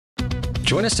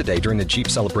Join us today during the Jeep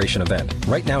Celebration event.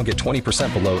 Right now, get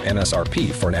 20% below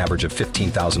MSRP for an average of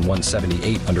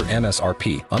 $15,178 under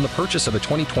MSRP on the purchase of a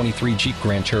 2023 Jeep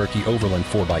Grand Cherokee Overland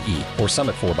 4xE or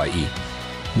Summit 4xE.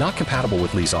 Not compatible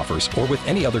with lease offers or with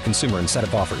any other consumer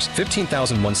incentive offers.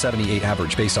 $15,178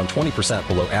 average based on 20%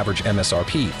 below average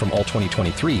MSRP from all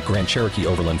 2023 Grand Cherokee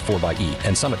Overland 4xE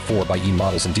and Summit 4xE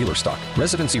models in dealer stock.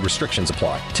 Residency restrictions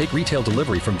apply. Take retail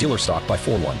delivery from dealer stock by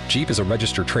 4/1. Jeep is a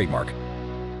registered trademark.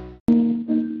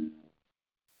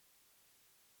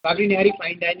 काफी निहारी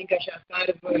fine dining का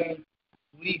शानदार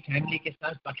पूरी family के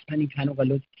साथ पाकिस्तानी खानों का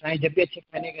लुत्फ उठाएं। जब भी अच्छे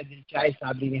खाने का दिल चाहे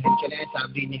साबरी निहारी चले आएं।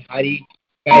 साबरी निहारी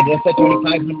का एड्रेस है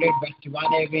 2500 वेस्ट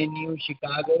 1 एवेन्यू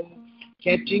शिकागो।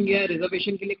 कैटरिंग या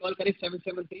रिजर्वेशन के लिए कॉल करें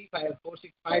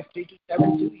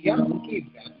 7735465372 या उनकी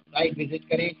वेबसाइट विजिट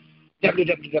करें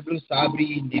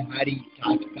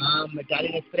www.sabrinihari.com।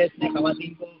 इटालियन एक्सप्रेस ने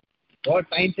खवातीन को बहुत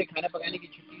टाइम से खाना पकाने की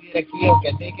छुट्टी दे रखी है और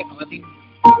कहते हैं कि खवातीन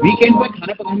वीकेंड पर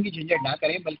खाना पकाने की झंझट ना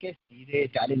करें बल्कि सीधे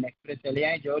इटालियन एक्सप्रेस चले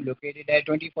आएं जो लोकेटेड है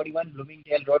 2041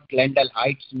 ब्लूमिंगडेल रोड ग्लेंडल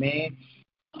हाइट्स में।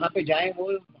 वहाँ पे जाएं,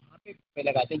 वो वहाँ पे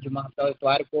लगाते हैं जुम्मा हफ्ता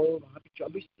इतवार को। वहाँ पे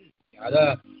 24 से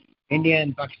ज़्यादा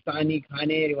इंडियन पाकिस्तानी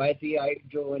खाने रिवायती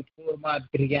जो कोरमा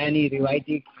बिरयानी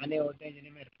रिवायती खाने होते हैं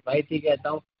जिन्हें मैं रिवायती कहता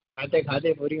हूँ। खाते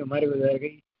खाते पूरी उम्र गुजर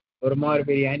गई। कोरमा और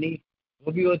बिरयानी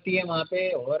वो भी होती है वहाँ पे,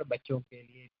 और बच्चों के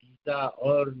लिए पिज़्ज़ा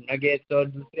और नगेट्स और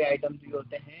दूसरे आइटम्स भी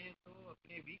होते हैं।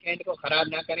 वीकेंड को खराब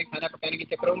ना करें खाना पकाने के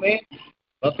चक्करों में।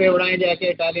 बफे उड़ाएं जाके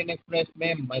इटालियन एक्सप्रेस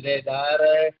में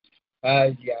मज़ेदार।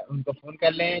 उनको फ़ोन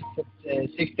कर लें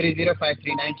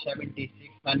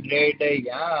 6305397600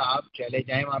 या आप चले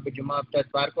जाएं वहाँ पे जुम्मा हफ्ता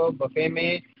इतवार को बफे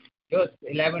में जो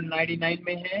 1199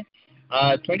 में है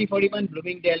 2041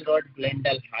 Bloomingdale road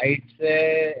ग्लेंडल Heights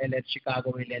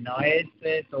Chicago Illinois.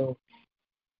 तो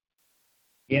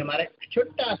ये हमारा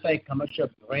छोटा सा एक कमर्शियल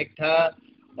ब्रेक था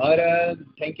और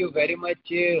thank you very much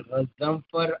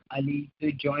Ghazanfar Ali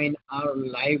to join our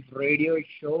live radio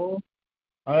show.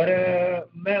 और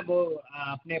मैं वो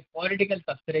अपने पॉलिटिकल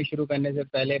तबसरे शुरू करने से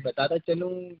पहले बताता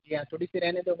चलूँ, जी हाँ थोड़ी सी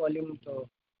रहने दो वॉल्यूम। तो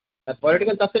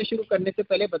पॉलिटिकल तबसरे शुरू करने से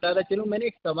पहले बताता चलूँ, मैंने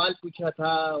एक सवाल पूछा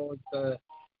था उस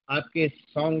आपके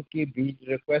सॉन्ग के बीच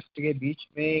रिक्वेस्ट के बीच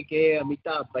में कि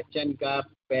अमिताभ बच्चन का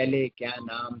पहले क्या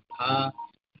नाम था।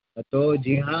 तो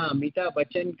जी हाँ, अमिताभ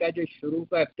बच्चन का जो शुरू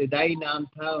का इब्तदाई नाम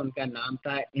था उनका नाम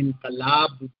था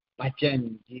इनकलाब बच्चन।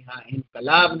 जी हाँ,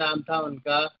 इनकलाब नाम था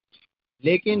उनका।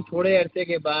 लेकिन थोड़े अरसे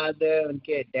के बाद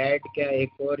उनके डैड का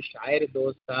एक और शायर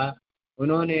दोस्त था,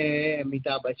 उन्होंने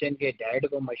अमिताभ बच्चन के डैड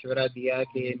को मशवरा दिया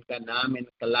कि इनका नाम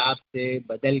इनकलाब से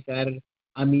बदल कर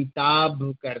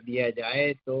अमिताभ कर दिया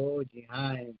जाए। तो जी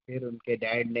हाँ, फिर उनके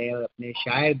डैड ने अपने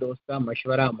शायर दोस्त का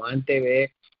मशवरा मानते हुए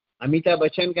अमिताभ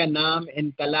बच्चन का नाम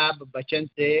इनकलाब बच्चन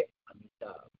से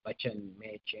अमिताभ बच्चन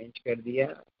में चेंज कर दिया।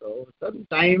 तो सम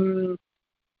टाइम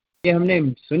ये हमने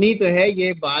सुनी तो है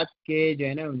ये बात के जो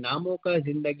है ना नामों का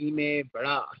ज़िंदगी में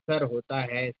बड़ा असर होता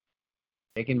है।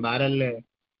 लेकिन बहरहाल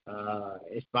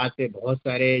इस बात पे बहुत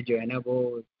सारे जो है ना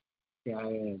वो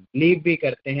बिलीव भी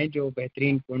करते हैं, जो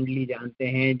बेहतरीन कुंडली जानते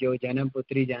हैं, जो जन्म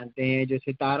पुत्री जानते हैं, जो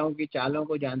सितारों की चालों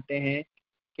को जानते हैं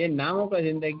कि नामों का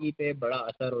जिंदगी पे बड़ा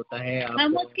असर होता है।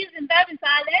 हम उसकी जिंदा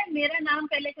मिसाल है। मेरा नाम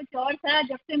पहले कुछ और था,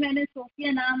 जब से मैंने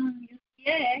सोफिया नाम यूज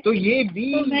किया है तो ये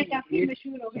भी तो मैं काफी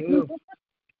मशहूर हो गई हूँ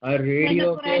और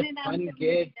रेडियो के फन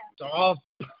के टॉप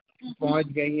पहुंच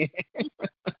गई है।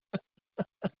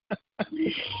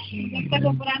 जब तक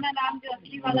वो पुराना नाम जो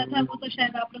असली वाला था वो तो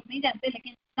शायद आप लोग नहीं जानते,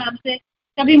 लेकिन नाम से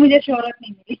कभी मुझे शोहरत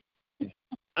नहीं मिली।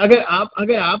 अगर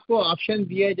आपको ऑप्शन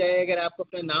दिया जाए, अगर आपको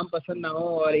अपना नाम पसंद ना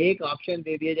हो और एक ऑप्शन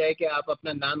दे दिया जाए कि आप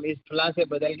अपना नाम इस फला से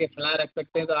बदल के फला रख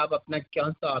सकते हैं, तो आप अपना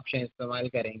कौन सा ऑप्शन इस्तेमाल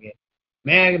करेंगे?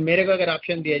 मेरे को अगर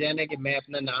ऑप्शन दिया जाए ना कि मैं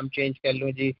अपना नाम चेंज कर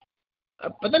लूँ, जी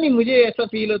अब पता नहीं मुझे ऐसा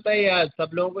फील होता है या सब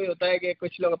लोगों को ही होता है कि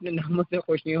कुछ लोग अपने नामों से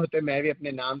खुश नहीं होते। मैं भी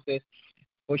अपने नाम से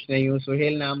खुश नहीं हूँ।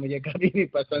 सोहेल नाम मुझे कभी भी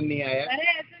पसंद नहीं आया। अरे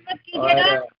ऐसे मत कीजिए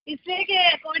ना, इसलिए कि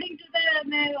अकॉर्डिंग टू द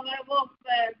मैं वो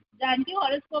जानती हूँ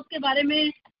हॉरोस्कोप के बारे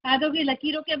में, हाथों की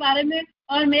लकीरों के बारे में,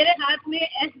 और मेरे हाथ में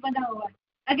एस बना हुआ है।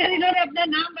 अगर इन्होंने अपना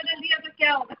नाम बदल दिया तो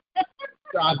क्या होगा?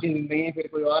 तो आपकी जिंदगी में फिर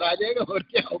कोई और आ जाएगा और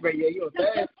क्या होगा?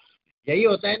 यही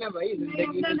होता है ना भाई,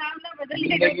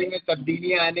 जिंदगी में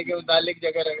तब्दीलियाँ आने के मुतालिक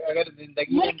अगर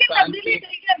जिंदगी में इंसान की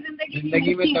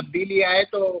जिंदगी में तब्दीली आए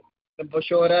तो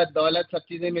शोहरत दौलत सब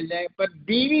चीजें मिल जाए, पर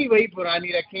बीवी वही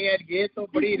पुरानी रखें यार। ये तो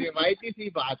बड़ी रिवायती सी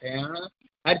बात है। हाँ,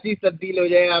 हर चीज तब्दील हो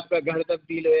जाए, आपका घर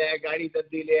तब्दील हो जाए, गाड़ी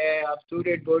तब्दील हो जाए, आप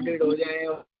सूटेड बोटेड हो जाए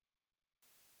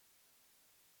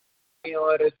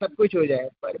और सब कुछ हो जाए,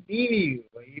 पर बीवी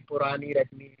वही पुरानी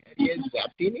रखनी है। ये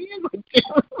ज्यादती नहीं है कुछ?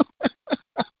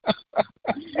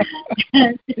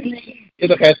 یہ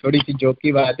تو خیر تھوڑی سی جوک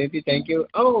کی باتیں تھی. Thank you.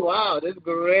 Oh wow this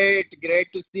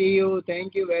great to see you.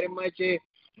 Thank you very much.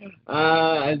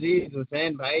 Aziz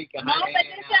Hussain بھائی کہاں ہیں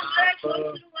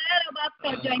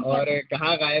اور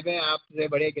کہاں غائب ہیں؟ آپ سے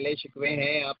بڑے گلے شکوے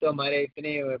ہیں. آپ تو ہمارے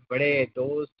اتنے بڑے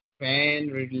دوست فین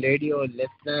ریڈیو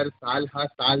لسنر سال ہر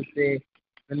سال سے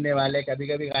سننے والے کبھی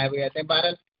کبھی غائب ہو جاتے ہیں.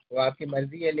 بہرحال وہ آپ کی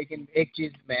مرضی ہے. لیکن ایک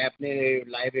چیز میں اپنے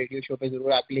لائیو ریڈیو شو پہ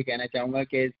ضرور آپ کے لیے کہنا چاہوں گا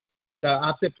کہ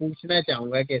آپ سے پوچھنا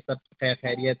چاہوں گا کہ سب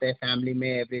خیریت ہے فیملی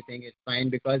میں؟ Everything is fine.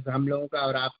 Because ہم لوگوں کا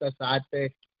اور آپ کا ساتھ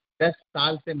 10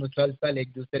 سال سے مسلسل ایک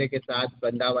دوسرے کے ساتھ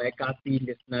بندھا ہوا ہے. کافی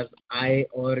لسنرز آئے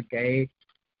اور گئے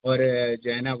اور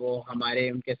جو ہے نا وہ ہمارے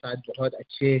ان کے ساتھ بہت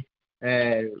اچھے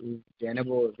جو ہے نا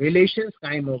وہ ریلیشنس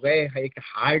قائم ہو گئے. ایک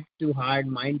heart to heart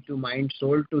mind to mind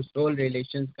soul to soul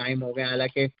relations قائم ہو گئے.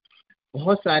 حالانکہ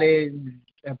بہت سارے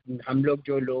ہم لوگ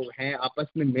جو لوگ ہیں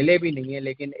آپس میں ملے بھی نہیں ہیں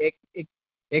لیکن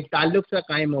ایک تعلق سا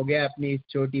قائم ہو گیا اپنی اس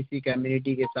چھوٹی سی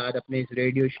کمیونٹی کے ساتھ اپنے اس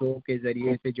ریڈیو شو کے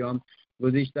ذریعے سے جو ہم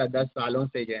گزشتہ 10 سالوں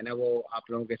سے جو ہے نا وہ آپ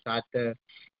لوگوں کے ساتھ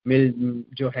مل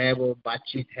جو ہے وہ بات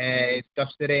چیت ہے,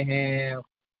 تبصرے ہیں,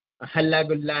 ہلا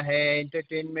گلا ہے,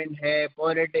 انٹرٹینمنٹ ہے,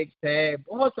 پالیٹکس ہے,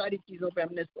 بہت ساری چیزوں پہ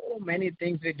ہم نے so many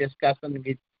things we discussion with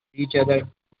each other.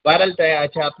 بہرحال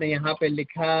اچھا آپ نے یہاں پہ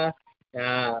لکھا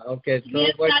اوکے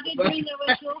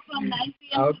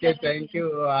اوکے تھینک یو.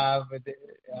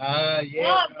 یہ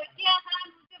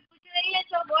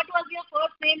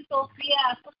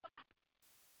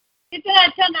اتنا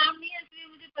اچھا نام نہیں ہے اس لیے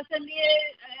مجھے پسند نہیں ہے.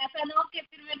 ایسا نہ ہو کہ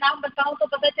پھر میں نام بتاؤں تو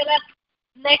پتہ چلا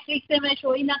نیکسٹ ویک سے میں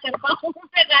شو ہی نہ کر پاؤں,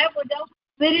 میں غائب ہو جاؤں,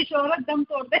 میری شہرت دم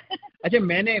توڑ دے. اچھا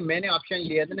میں نے آپشن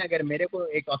لیا تھا نا, اگر میرے کو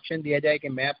ایک آپشن دیا جائے کہ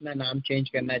میں اپنا نام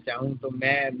چینج کرنا چاہوں تو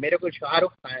میرے کو شاہ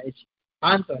رخ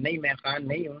خان تو نہیں, میں خان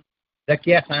نہیں ہوں,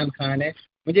 ذکیہ خان ہے.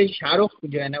 مجھے شاہ رخ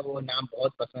جو ہے نا وہ نام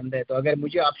بہت پسند ہے. تو اگر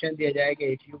مجھے آپشن دیا جائے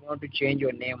کہ if you want to change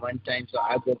your name one time so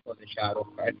I go for Shah Rukh.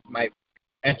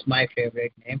 That's my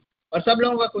favourite name. اور سب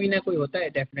لوگوں کا کوئی نہ کوئی ہوتا ہے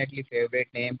ڈیفینیٹلی فیوریٹ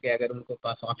نیم کہ اگر ان کو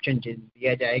پاس آپشن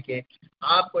دیا جائے کہ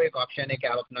آپ کو ایک آپشن ہے کہ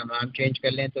آپ اپنا نام چینج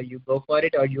کر لیں تو یو گو فار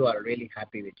اٹ اور you are really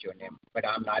happy with your name. But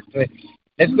I am not.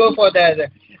 Let's go for the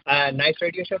nice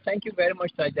radio show. Thank you very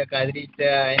much Sajida Qadri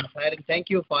and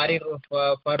thank you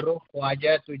Farrukh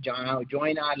Khwaja to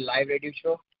join our live radio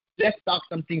show. Let's talk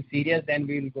some thing serious then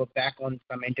we will go back on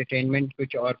some entertainment.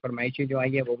 کچھ اور فرمائشیں جو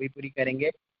آئی ہیں وہ بھی پوری کریں گے.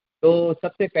 تو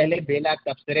سب سے پہلے بے لاکھ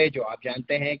تبصرے جو آپ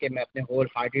جانتے ہیں کہ میں اپنے ہول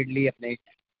ہارٹیڈلی اپنے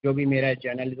جو بھی میرا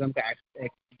جرنلزم کا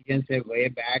ایکسپیرینس ہے وے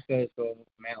بیک, تو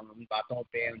میں ان باتوں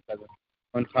پہ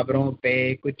ان خبروں پہ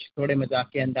کچھ تھوڑے مذاق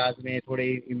کے انداز میں, تھوڑے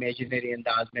امیجنری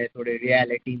انداز میں, تھوڑے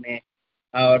ریالٹی میں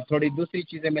اور تھوڑی دوسری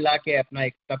چیزیں ملا کے اپنا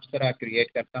ایک تبصرہ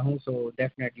کریٹ کرتا ہوں. سو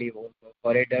ڈیفینیٹلی وہ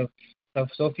فوریڈ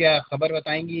صوفیہ خبر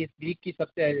بتائیں گی. اس ویک کی سب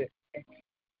سے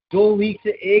 2 ویک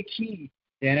سے ایک ہی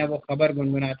جو ہے نا وہ خبر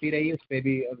گنگناتی رہی, اس پہ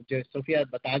بھی جو صوفیہ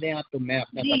بتا دیں آپ تو میں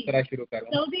اپنا تبصرہ شروع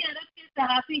کروں. سعودی عرب کے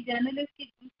صحافی جرنلسٹ کی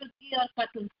گمشدگی اور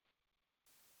قتل.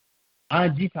 ہاں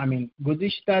جی سامعین,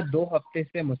 گزشتہ 2 ہفتے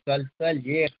سے مسلسل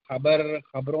یہ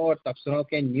خبروں اور تبصروں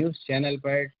کے نیوز چینل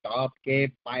پر ٹاپ کے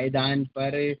پائیدان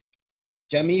پر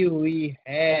جمی ہوئی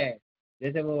ہے.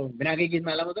 جیسے وہ بنا کے گیت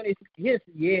مالا ہوتا ہے,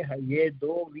 یہ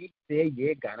 2 ویک سے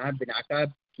یہ گانا بنا کا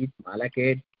گیت مالا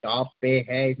کے ٹاپ پہ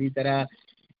ہے. اسی طرح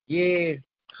یہ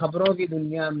خبروں کی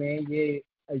دنیا میں یہ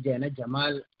جو ہے نا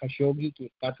جمال خشوگی کی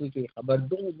قتل کی خبر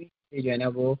 2 ویک سے جو ہے نا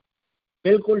وہ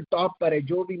بالکل ٹاپ پر ہے.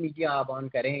 جو بھی میڈیا آپ آن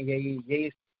کریں یہی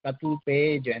قتل پہ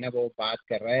جو ہے نا وہ بات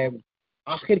کر رہا ہے.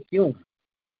 آخر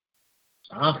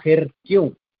کیوں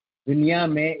دنیا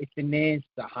میں اتنے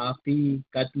صحافی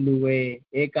قتل ہوئے؟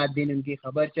 ایک آدھ دن ان کی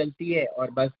خبر چلتی ہے اور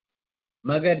بس,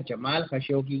 مگر جمال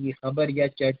خشوگی کی خبر یا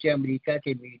چرچے امریکہ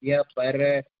کے میڈیا پر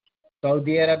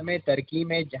سعودی عرب میں ترکی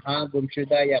میں جہاں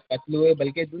گمشدہ یا قتل ہوئے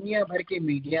بلکہ دنیا بھر کے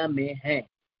میڈیا میں ہیں.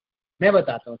 میں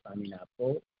بتاتا ہوں سامعین آپ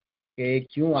کو کہ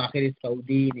کیوں آخر اس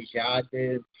سعودی نژاد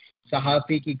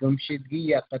صحافی کی گمشدگی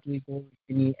یا قتل کو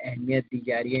اتنی اہمیت دی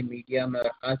جا رہی ہے میڈیا میں, اور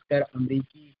خاص کر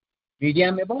امریکی میڈیا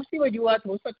میں. بہت سی وجوہات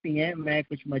ہو سکتی ہیں, میں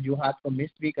کچھ وجوہات کو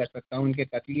مس بھی کر سکتا ہوں. ان کے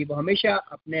قتل وہ ہمیشہ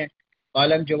اپنے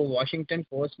کالم جو وہ واشنگٹن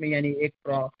پوسٹ میں یعنی ایک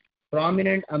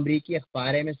پرومیننٹ امریکی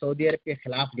اخبار میں سعودی عرب کے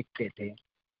خلاف لکھتے تھے.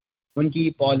 ان کی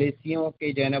پالیسیوں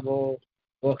کے جو ہے نا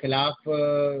وہ خلاف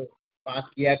بات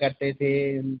کیا کرتے تھے.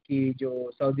 ان کی جو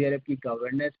سعودی عرب کی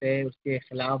گورننس ہے اس کے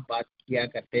خلاف بات کیا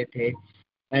کرتے تھے.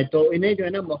 تو انہیں جو ہے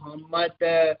نا محمد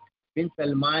بن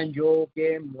سلمان جو کہ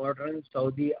ماڈرن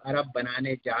سعودی عرب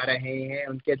بنانے جا رہے ہیں,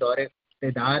 ان کے دور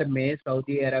اقتدار میں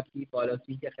سعودی عرب کی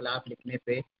پالیسی کے خلاف لکھنے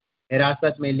پہ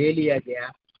حراست میں لے لیا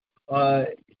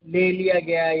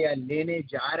گیا یا لینے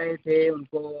جا رہے تھے. ان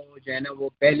کو جو ہے نا وہ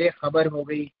پہلے خبر ہو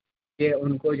گئی کہ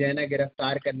ان کو جو ہے نا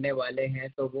گرفتار کرنے والے ہیں.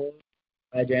 تو وہ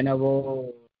जो है ना वो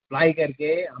फ्लाई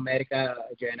करके अमेरिका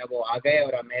जो है ना वो आ गए,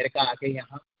 और अमेरिका आके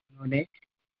यहाँ उन्होंने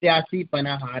सियासी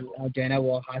पनाह जो है ना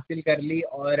वो हासिल कर ली।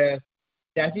 और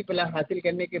सियासी पनाह हासिल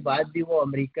करने के बाद भी वो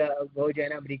जो है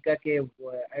ना अमेरिका के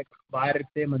अखबार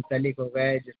से मुंसलिक हो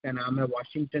गए जिसका नाम है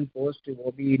वाशिंगटन पोस्ट।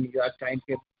 वो भी न्यूयॉर्क टाइम्स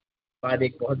के बाद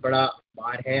एक बहुत बड़ा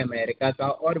अखबार है अमेरिका का।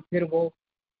 और फिर वो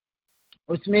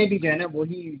उसमें भी जो है ना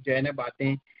वही जो है ना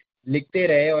बातें लिखते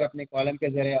रहे, और अपने कॉलम के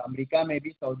जरिए अमेरिका में भी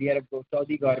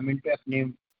सऊदी गवर्नमेंट पे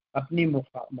अपनी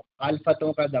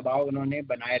मुखालफतों का दबाव उन्होंने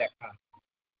बनाए रखा।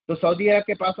 तो सऊदी अरब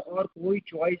के पास और कोई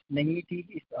चॉइस नहीं थी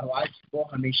इस आवाज़ को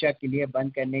हमेशा के लिए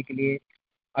बंद करने के लिए।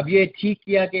 अब ये ठीक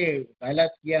किया कि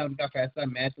गलत किया उनका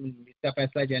फैसला, इसका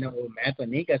फैसला जो है ना वो मैं तो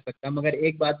नहीं कर सकता, मगर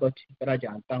एक बात बहुत अच्छी तरह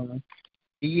जानता हूँ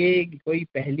कि ये कोई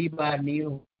पहली बार नहीं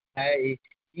हुआ है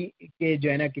कि जो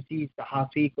है ना किसी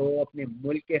सहाफ़ी को अपने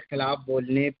मुल्क के ख़िलाफ़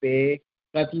बोलने पे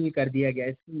कत्ल कर दिया गया।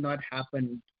 इट्स नॉट हैपन,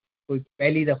 कोई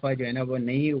पहली दफ़ा जो है ना वो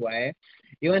नहीं हुआ है।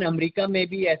 इवन अमेरिका में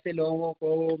भी ऐसे लोगों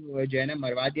को जो है ना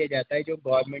मरवा दिया जाता है जो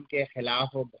गवर्नमेंट के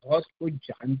ख़िलाफ़ हो, बहुत कुछ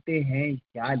जानते हैं,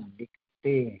 क्या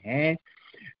लिखते हैं।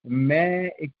 मैं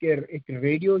एक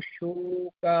रेडियो शो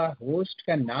का होस्ट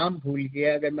का नाम भूल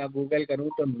गया, अगर मैं गूगल करूं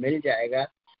तो मिल जाएगा।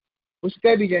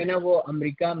 उसका भी जो है ना वो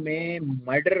अमेरिका में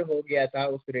मर्डर हो गया था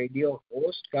उस रेडियो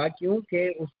होस्ट का, क्योंकि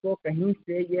उसको कहीं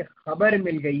से ये खबर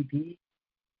मिल गई थी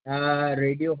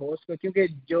रेडियो होस्ट को। क्योंकि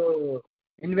जो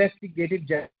इन्वेस्टिगेटिव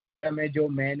जर्नलिज्म है, जो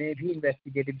मैंने भी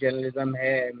इन्वेस्टिगेटिव जर्नलिज्म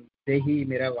है से ही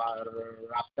मेरा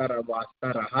वास्ता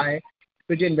रहा है,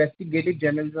 तो जो इन्वेस्टिगेटिव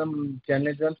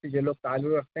जर्नलिज्म से जो लोग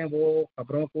ताल्लुक़ रखते हैं वो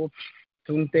खबरों को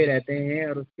सुनते रहते हैं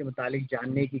और उसके मुतालिक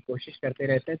जानने की कोशिश करते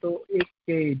रहते हैं। तो एक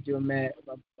के जो मैं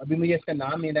अभी मुझे इसका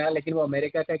नाम नहीं रहा, लेकिन वो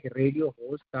अमेरिका का एक रेडियो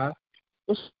होस्ट था,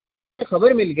 उस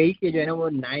खबर मिल गई कि जो है ना वो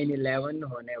 9/11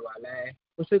 होने वाला है।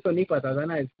 उसे तो नहीं पता था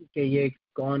ना कि ये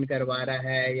कौन करवा रहा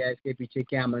है या इसके पीछे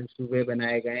क्या मंसूबे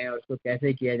बनाए गए हैं और उसको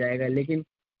कैसे किया जाएगा, लेकिन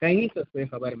कहीं से उसको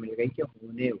खबर मिल गई कि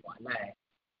होने वाला है।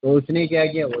 तो उसने क्या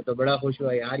किया, वो तो बड़ा खुश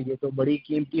हुआ, यार ये तो बड़ी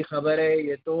कीमती खबर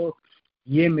है,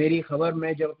 ये मेरी खबर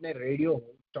मैं जब अपने रेडियो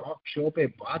टॉक शो पे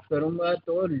बात करूंगा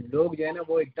तो लोग जो है ना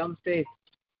वो एकदम से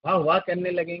वाह वाह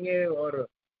करने लगेंगे। और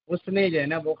उसने जो है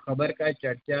ना वो खबर का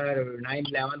चर्चा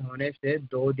 9/11 होने से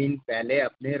 2 दिन पहले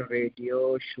अपने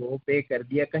रेडियो शो पे कर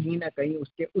दिया। कहीं ना कहीं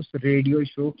उसके उस रेडियो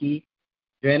शो की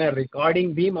जो है ना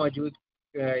रिकॉर्डिंग भी मौजूद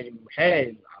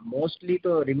है। मोस्टली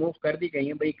तो रिमूव कर दी गई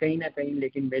है भाई कहीं ना कहीं,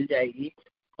 लेकिन मिल जाएगी।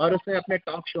 और उसने अपने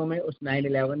टॉक शो में उस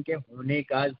 9/11 के होने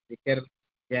का जिक्र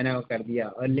जो है ना वो कर दिया।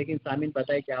 और लेकिन सामिन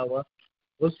पता है क्या हुआ,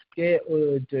 उसके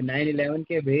जो 9/11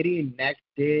 के वेरी नेक्स्ट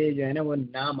डे जो है ना वो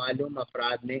नामालूम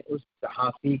अफराद ने उस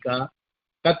सहाफ़ी का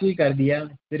कत्ल कर दिया।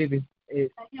 सिर्फ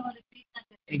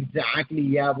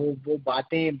एग्जैक्टली, या वो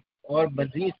बातें और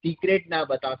मज़ीद सीक्रेट ना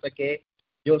बता सके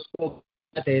जो उसको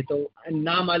थे, तो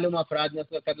नामालूम अफराद ने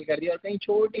उसका कत्ल कर दिया। और कहीं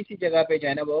छोटी सी जगह पे जो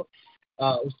है ना वो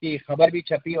उसकी खबर भी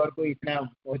छपी, और कोई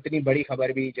इतनी बड़ी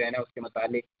खबर भी जो है ना उसके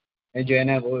मुतालिक जो है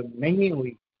ना वो नहीं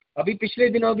हुई। अभी पिछले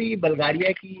दिनों भी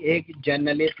बल्गारिया की एक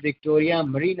जर्नलिस्ट विक्टोरिया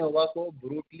मरीनोवा को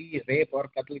ब्रूटली रेप और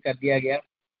कत्ल कर दिया गया।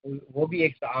 वो भी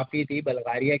एक सहाफ़ी थी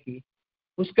बल्गारिया की,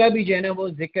 उसका भी जो है ना वो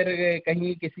जिक्र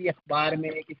कहीं किसी अखबार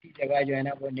में किसी जगह जो है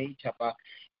ना वो नहीं छपा।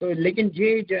 तो लेकिन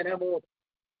ये जो है ना वो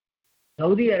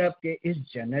सऊदी अरब के इस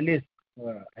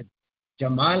जर्नलिस्ट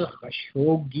जमाल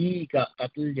खशोगी का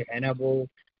कत्ल जो है ना वो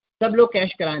सब लोग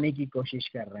कैश कराने की कोशिश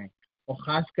कर रहे हैं, और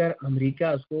ख़ासकर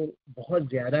अमेरिका उसको बहुत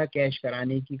ज़्यादा कैश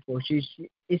कराने की कोशिश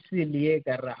इसलिए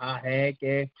कर रहा है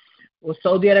कि वो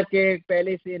सऊदी अरब के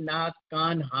पहले से नाक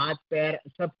कान हाथ पैर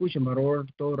सब कुछ मरोड़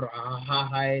तो रहा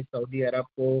है सऊदी अरब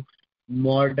को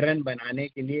मॉडर्न बनाने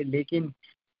के लिए। लेकिन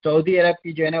सऊदी अरब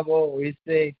की जो है ना वो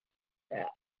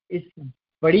इस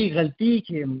बड़ी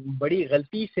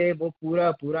गलती से वो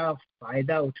पूरा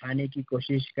फ़ायदा उठाने की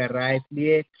कोशिश कर रहा है।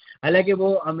 इसलिए हालांकि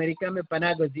वो अमेरिका में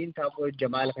पनाह गज़ीन था, वो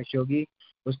जमाल खशोगी,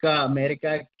 उसका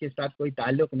अमेरिका के साथ कोई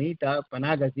ताल्लुक़ नहीं था,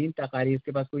 पनाह गज़ीन था खाली,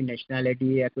 उसके पास कोई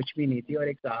नेशनैलिटी या कुछ भी नहीं थी, और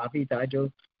एक सहाफ़ी था जो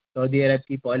सऊदी अरब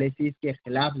की पॉलिसीज़ के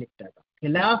ख़िलाफ़ लिखता था।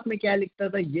 ख़िलाफ़ में क्या लिखता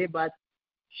था ये बात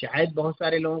शायद बहुत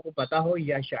सारे लोगों को पता हो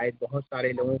या शायद बहुत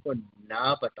सारे लोगों को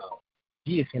ना पता हो।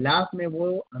 जी, ख़िलाफ़ में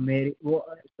वो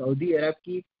सऊदी अरब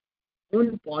की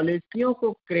उन पॉलिसियों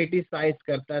को क्रिटिसाइज़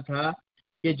करता था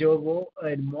कि जो वो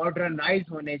मॉडर्नाइज़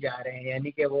होने जा रहे हैं,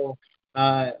 यानी कि वो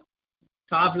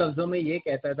साफ लफ्ज़ों में ये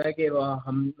कहता था कि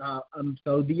हम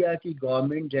सऊदीया की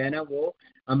गवर्नमेंट जो है ना वो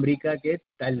अमेरिका के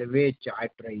तलवे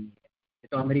चाट रही है।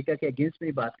 तो अमेरिका के अगेंस्ट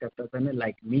में बात करता था ना,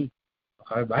 लाइक मी।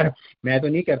 हर बार मैं तो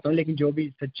नहीं करता हूँ, लेकिन जो भी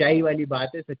सच्चाई वाली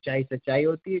बात है, सच्चाई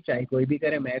होती है, चाहे कोई भी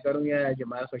करे, मैं करूँ या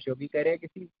जमाल खशोगी करे,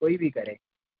 कोई भी करे,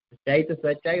 सच्चाई तो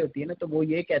सच्चाई होती है ना। तो वो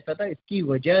ये कहता था इसकी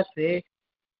वजह से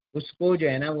اس کو جو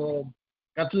ہے نا وہ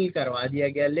قتل کروا دیا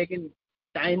گیا. لیکن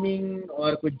ٹائمنگ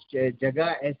اور کچھ جگہ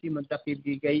ایسی منتخب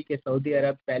کی گئی کہ سعودی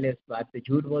عرب پہلے اس بات پہ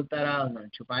جھوٹ بولتا رہا, انہوں نے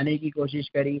چھپانے کی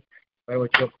کوشش کری, پر وہ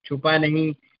چھپا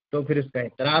نہیں, تو پھر اس کا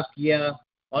اعتراف کیا.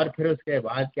 اور پھر اس کے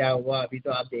بعد کیا ہوا ابھی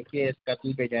تو آپ دیکھیے اس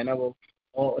قتل پہ جو ہے نا وہ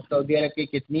سعودی عرب کی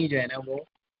کتنی جو ہے نا وہ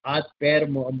ہاتھ پیر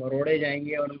مروڑے جائیں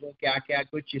گے, اور ان کو کیا کیا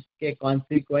کچھ اس کے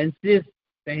کانسیکوینسز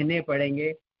سہنے پڑیں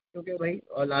گے. کیونکہ بھائی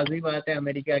اور لازمی بات ہے,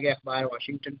 امریکہ کے اخبار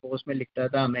واشنگٹن پوسٹ میں لکھتا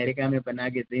تھا, امریکہ میں بنا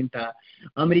کے دن تھا,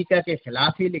 امریکہ کے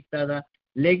خلاف ہی لکھتا تھا,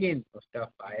 لیکن اس کا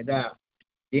فائدہ,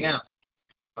 جی ہاں,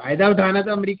 فائدہ اٹھانا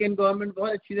تو امریکن گورنمنٹ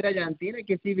بہت اچھی طرح جانتی ہے نا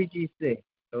کسی بھی چیز سے.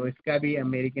 تو اس کا بھی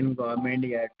امریکن گورنمنٹ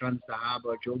یا ٹرمپ صاحب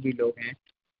اور جو بھی لوگ ہیں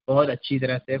بہت اچھی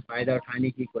طرح سے فائدہ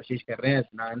اٹھانے کی کوشش کر رہے ہیں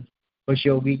عدنان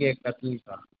خشوگی کے قتل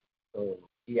کا. تو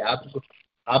یہ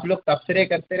آپ لوگ تبصرے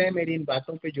کرتے رہے میری ان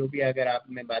باتوں پہ, جو بھی اگر آپ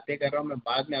میں باتیں کر رہا ہوں میں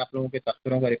بعد میں آپ لوگوں کے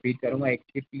تبصروں کو ریپیٹ کروں گا. ایک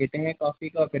سپ لیتے ہیں کافی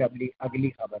کا, اور پھر اگلی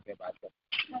خبر پہ بات کرتے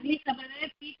ہیں. اگلی خبر ہے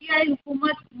پی ٹی آئی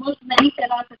حکومت ملک نہیں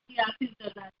چلا سکتی آصف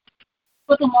زرداری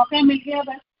کو, تو موقع مل گیا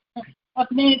بس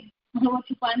اپنے وہ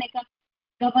چھپانے کا,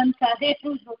 گبن سادے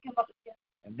دھوکے وقت کیا.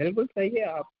 بالکل صحیح ہے.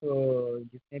 آپ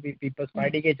جتنے بھی پیپلز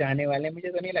پارٹی کے چاہنے والے ہیں,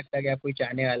 مجھے تو نہیں لگتا کہ آپ کوئی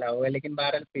چاہنے والا ہوگا, لیکن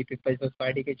بہرحال پیپلز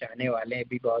پارٹی کے چاہنے والے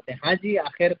بھی بہت ہیں. ہاں جی,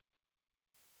 آخر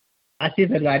آصف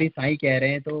زرداری سائیں کہہ رہے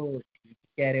ہیں تو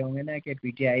کہہ رہے ہوں گے نا کہ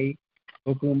پی ٹی آئی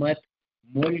حکومت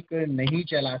ملک نہیں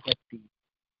چلا سکتی.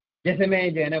 جیسے میں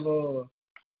جو ہے نا وہ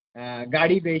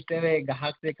گاڑی بیچتے ہوئے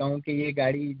گاہک سے کہوں کہ یہ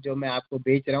گاڑی جو میں آپ کو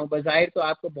بیچ رہا ہوں بظاہر تو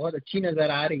آپ کو بہت اچھی نظر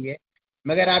آ رہی ہے,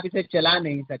 مگر آپ اسے چلا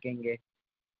نہیں سکیں گے,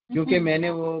 کیونکہ میں نے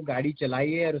وہ گاڑی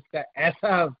چلائی ہے اور اس کا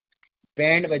ایسا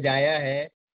بینڈ بجایا ہے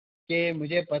کہ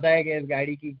مجھے پتہ ہے کہ اس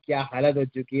گاڑی کی کیا حالت ہو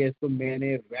چکی ہے. اس کو میں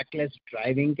نے ریکلیس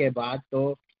ڈرائیونگ کے بعد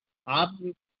تو آپ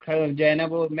جو ہے نا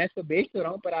وہ میں اس کو بیچ تو رہا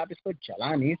ہوں پر آپ اس کو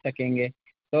چلا نہیں سکیں گے.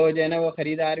 تو جو ہے نا وہ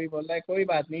خریدار بھی بول رہا ہے کوئی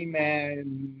بات نہیں,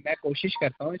 میں کوشش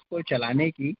کرتا ہوں اس کو چلانے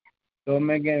کی. تو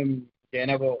میں جو ہے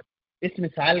نا وہ اس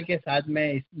مثال کے ساتھ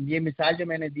میں یہ مثال جو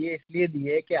میں نے دی ہے اس لیے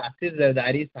دی ہے کہ آصف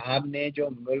زرداری صاحب نے جو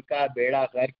ملک کا بیڑا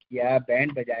غرق کیا,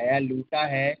 بینڈ بجایا, لوٹا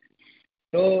ہے,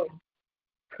 تو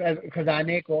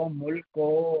خزانے کو, ملک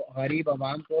کو, غریب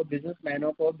عوام کو, بزنس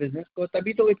مینوں کو, بزنس کو,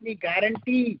 تبھی تو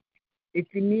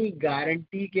اتنی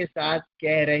گارنٹی کے ساتھ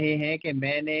کہہ رہے ہیں کہ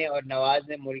میں نے اور نواز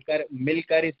نے مل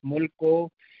کر اس ملک کو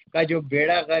کا جو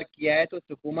بیڑا غرق کیا ہے, تو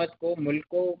حکومت کو, ملک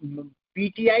کو پی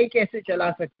ٹی آئی کیسے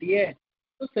چلا سکتی ہے.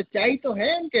 تو سچائی تو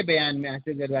ہے ان کے بیان میں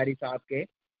آصف زرداری صاحب کے,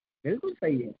 بالکل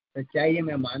صحیح ہے, سچائی ہے.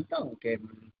 میں مانتا ہوں کہ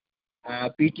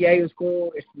پی ٹی آئی اس کو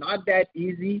اٹس ناٹ دیٹ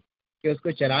ایزی کہ اس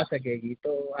کو چلا سکے گی.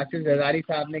 تو آصف زرداری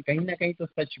صاحب نے کہیں نہ کہیں تو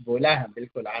سچ بولا ہے.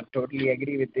 بالکل I am totally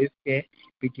agree with this کہ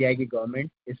پی ٹی آئی کی گورنمنٹ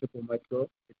اس حکومت کو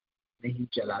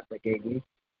نہیں چلا سکے گی,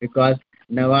 بیکاز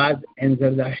نواز این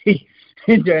زرداری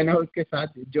جو ہے نا اس کے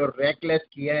ساتھ جو ریکلیس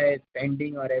کیا ہے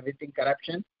اسپینڈنگ اور every thing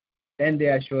corruption, then they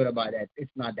are sure about that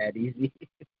it's not that easy.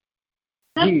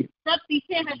 جی سب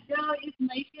پیچھے ہٹ جاؤ, اس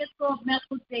معیشت کو میں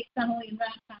خود دیکھتا ہوں.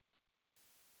 عمران خان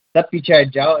سب پیچھے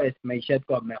ہٹ جاؤ, اس معیشت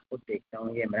کو اب میں خود دیکھتا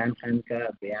ہوں. یہ عمران خان کا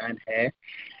بیان ہے.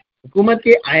 حکومت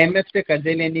کے آئی ایم ایف سے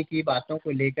قرضے لینے کی باتوں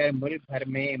کو لے کر ملک بھر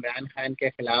میں عمران خان کے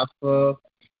خلاف جو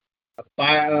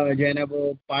ہے نا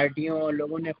وہ پارٹیوں اور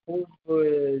لوگوں نے خوب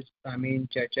سامعین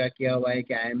چرچا کیا ہوا ہے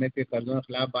کہ آئی ایم ایف کے قرضوں کے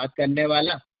خلاف بات کرنے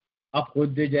والا اب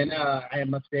خود جو ہے نا آئی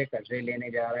ایم ایف سے قرضے لینے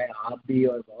جا رہا ہے. آپ بھی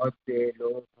اور بہت سے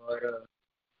لوگ اور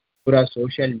پورا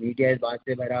سوشل میڈیا اس بات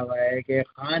سے بھرا ہوا ہے کہ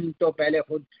خان تو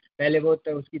پہلے وہ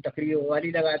تو اس کی تقریر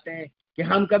والی لگاتے ہیں کہ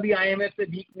ہم کبھی آئی ایم ایف سے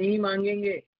بھیک نہیں مانگیں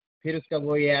گے, پھر اس کا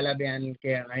وہ یہ اعلیٰ بیان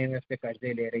کہ آئی ایم ایف سے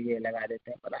قرضے لے رہی ہے لگا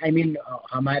دیتے ہیں. پر آئی مین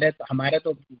ہمارا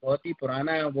تو بہت ہی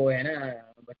پرانا وہ ہے نا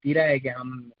وتیرہ ہے کہ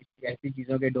ہم ایسی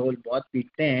چیزوں کے ڈول بہت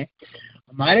پیٹتے ہیں.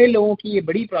 ہمارے لوگوں کی یہ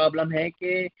بڑی پرابلم ہے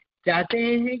کہ چاہتے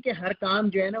ہیں کہ ہر کام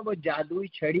جو ہے نا وہ جادوئی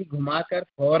چھڑی گھما کر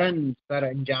فوراً سر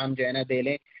انجام جو ہے نا دے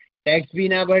لیں. ٹیکس بھی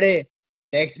نہ بڑھے,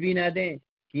 ٹیکس بھی نہ دیں,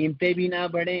 قیمتیں بھی نہ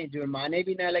بڑھیں, جرمانے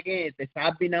بھی نہ لگیں,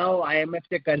 احتساب بھی نہ ہو, آئی ایم ایف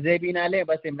سے قرضے بھی نہ لیں,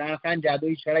 بس عمران خان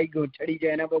جادوئی چھڑی جو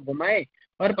ہے نا وہ گھمائے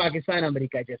اور پاکستان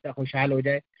امریکہ جیسا خوشحال ہو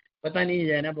جائے. پتہ نہیں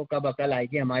جو ہے نا وہ کب عقل آئے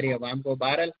گی ہماری عوام کو.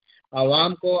 بہرحال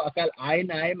عوام کو عقل آئے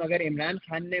نہ آئے, مگر عمران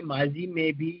خان نے ماضی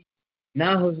میں بھی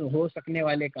نہ ہو سکنے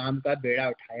والے کام کا بیڑا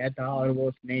اٹھایا تھا اور وہ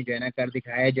اس نے جو ہے نا کر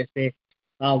دکھایا. جیسے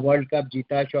ورلڈ کپ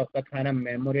جیتا, شوکت خانہ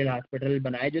میموریل ہاسپٹل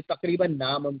بنائے جو تقریباً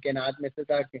ناممکنات میں سے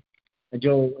تھا. کہ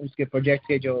جو اس کے پروجیکٹ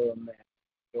کے جو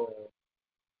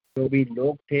بھی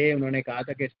لوگ تھے انہوں نے کہا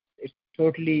تھا کہ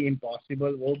ٹوٹلی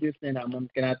امپاسبل, وہ بھی اس نے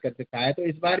ناممکنات کر دکھایا. تو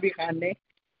اس بار بھی خان نے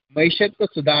معیشت کو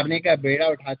سدھارنے کا بیڑا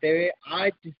اٹھاتے ہوئے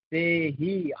آج سے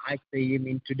ہی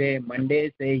مین ٹوڈے منڈے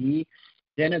سے ہی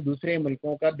جو ہے نا دوسرے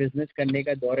ملکوں کا بزنس کرنے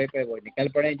کا دورے پہ وہ نکل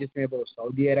پڑے, جس میں وہ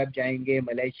سعودی عرب جائیں گے,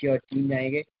 ملیشیا اور چین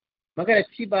جائیں گے. مگر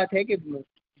اچھی بات ہے کہ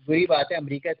بری بات ہے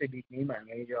امریکہ سے بھی نہیں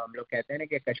مانگیں گے. جو ہم لوگ کہتے ہیں نا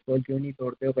کہ کشکول کیوں نہیں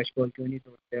توڑتے ہو, کشکول کیوں نہیں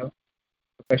توڑتے ہو,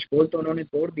 تو کشکول تو انہوں نے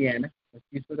توڑ دیا ہے نا. اس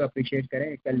چیز کو تو اپریشیٹ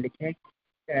کریں. کل لکھیں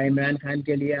عمران خان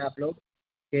کے لیے آپ لوگ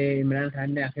کہ عمران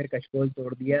خان نے آخر کشکول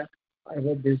توڑ دیا, اور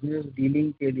وہ بزنس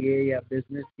ڈیلنگ کے لیے یا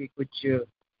بزنس کی کچھ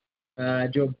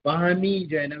جو باہمی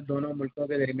جو ہے نا دونوں ملکوں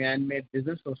کے درمیان میں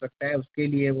بزنس ہو سکتا ہے, اس کے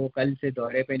لیے وہ کل سے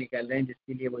دورے پہ نکل رہے ہیں, جس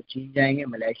کے لیے وہ چین جائیں گے,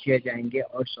 ملیشیا جائیں گے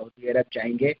اور سعودی عرب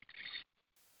جائیں گے.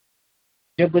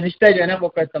 جو گزشتہ جو ہے نا وہ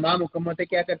تمام حکومتیں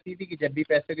کیا کرتی تھی کہ جب بھی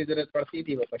پیسے کی ضرورت پڑتی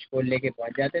تھی وہ کشکول لے کے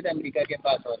پہنچ جاتے تھے امریکہ کے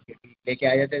پاس, اور لے کے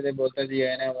آ جاتے تھے. بولتے تھے جو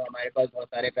ہے نا وہ ہمارے پاس بہت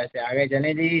سارے پیسے آ گئے,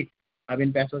 چلیں جی اب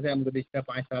ان پیسوں سے ہم گزشتہ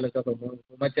 5 سالوں تک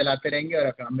حکومت چلاتے رہیں گے, اور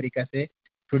امریکہ سے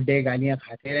ٹھڈے گالیاں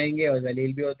کھاتے رہیں گے اور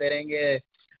ذلیل بھی ہوتے رہیں گے,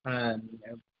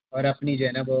 اور اپنی جو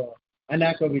ہے نا وہ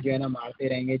انا کو بھی جو ہے نا مارتے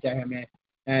رہیں گے. چاہے ہمیں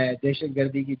دہشت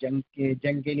گردی کی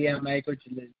جنگ کے لیے ہمیں کچھ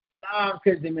لاکھ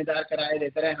ذمہ دار قرار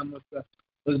دیتے رہے, ہم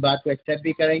اس بات کو ایکسیپٹ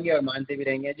بھی کریں گے اور مانتے بھی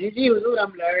رہیں گے. جی جی حضور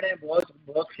ہم لڑ رہے ہیں, بہت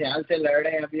بہت خیال سے لڑ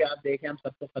رہے ہیں, ابھی آپ دیکھیں ہم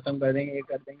سب کو ختم کر دیں گے, یہ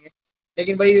کر دیں گے.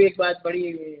 لیکن بھائی ایک بات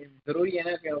بڑی ضروری ہے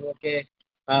نا کہ وہ کہ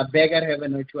بیگر ہیو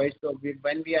نو چوائس. تو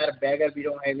when we are beggar we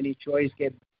don't have any choice. کہ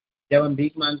جب ہم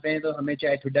بھیک مانگتے ہیں تو ہمیں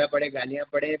چاہے ٹھڈا پڑے, گالیاں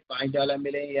پڑے, $5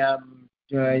 ملے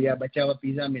یا بچا ہوا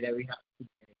پیزا ملے, وہی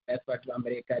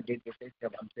امریکہ جب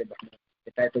ہم سے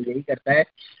دیتا ہے تو یہی کرتا ہے.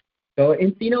 تو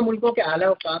ان تینوں ملکوں کے اعلیٰ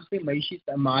حکام سے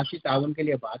معاشی تعاون کے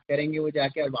لیے بات کریں گے وہ جا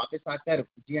کے, اور واپس آ کر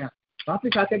جی ہاں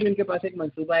واپس آ کر بھی ان کے پاس ایک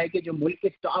منصوبہ ہے کہ جو ملک کے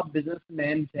ٹاپ بزنس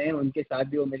مینس ہیں ان کے ساتھ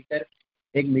بھی وہ مل کر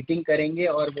ایک میٹنگ کریں گے,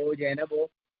 اور وہ جو ہے نا وہ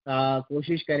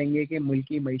کوشش کریں گے کہ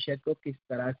ملکی معیشت کو کس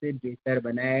طرح سے بہتر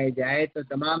بنایا جائے. تو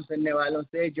تمام سننے والوں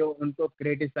سے جو ان کو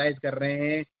کریٹیسائز کر رہے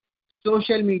ہیں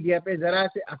سوشل میڈیا پہ, ذرا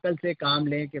سے عقل سے کام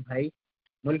لیں کہ بھائی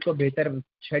ملک کو بہتر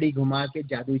چھڑی گھما کے,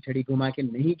 جادوئی چھڑی گھما کے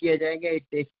نہیں کیا جائے گا. It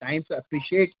takes time to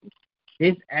appreciate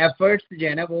his efforts. جو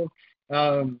ہے نا وہ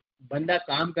بندہ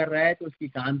کام کر رہا ہے تو اس کی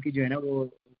کام کی جو ہے نا وہ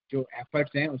جو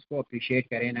ایفرٹس ہیں اس کو اپریشیٹ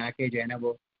کریں, نہ کہ جو ہے نا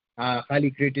وہ خالی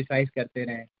کریٹیسائز کرتے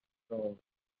رہیں. تو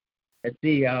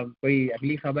ایسی کوئی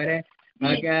اگلی خبر ہے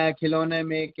کیا کھلونے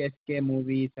میں کیس کے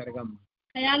مووی سرگم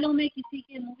خیالوں میں کسی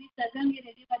کے مووی سرگم, یہ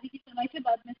ریڈیو والی کی فرمائش ہے,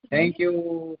 بعد میں تھینک یو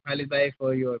خالد بھائی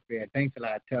for your peer, thanks a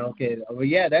lot. Okay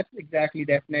یا دیٹس ایگزیکٹلی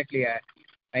ڈیفینیٹلی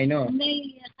آئی نو. نہیں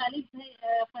خالد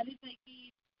بھائی کی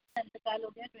انتقال ہو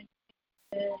گیا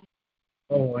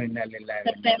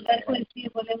سپٹمبر کو, اس لیے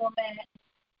بولے وہ میں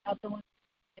آپ کو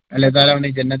اللہ تعالیٰ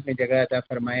انہیں جنت میں جگہ عطا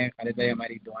فرمائے. خالد بھائی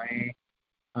ہماری دعائیں.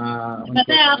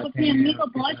 پتہ ہے آپ اپنی امی کو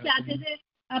بہت چاہتے تھے,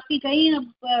 آپ کی کئی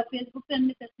فیس بک پہ ہم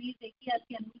نے تصویر دیکھی آپ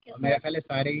کی امی کے. میرا خیال ہے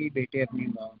سارے ہی بیٹے اپنی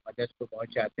مدد کو بہت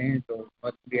چاہتے ہیں, تو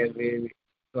بہت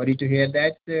sorry to hair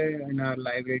that in our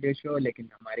live radio show. لیکن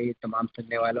ہماری تمام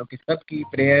سننے والوں کی سب کی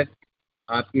پریئر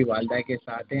آپ کی والدہ کے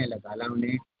ساتھ ہیں. اللہ تعالیٰ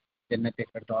انہیں جنت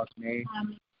فردوس میں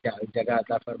جگہ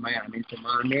عطا فرمائے, آمین ثم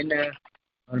آمین.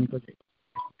 اور ان کو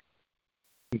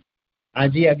ہاں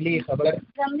جی اگلی خبر.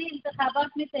 ضمنی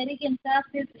انتخابات میں تحریک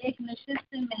انصاف صرف ایک نشست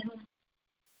سے محروم.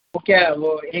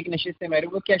 وہ ایک نشست سے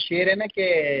محروم, وہ کیا شعر ہے نا کہ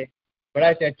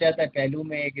بڑا چرچا تھا پہلو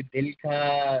میں ایک دل کا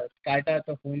کاٹا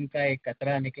تو خون کا ایک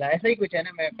قطرہ نکلا, ایسا ہی کچھ ہے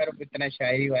نا. میں پر اتنا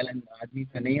شاعری والا آدمی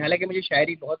تو نہیں, حالانکہ مجھے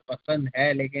شاعری بہت پسند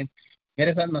ہے, لیکن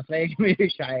میرے ساتھ مسئلہ ہے کہ میرے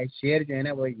شعر جو ہے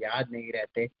نا وہ یاد نہیں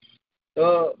رہتے. تو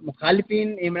مخالفین,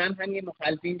 عمران خان کے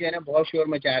مخالفین جو ہے نا بہت شور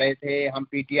مچا رہے تھے, ہم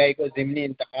پی ٹی آئی کو ضمنی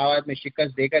انتخابات میں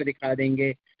شکست دے کر دکھا دیں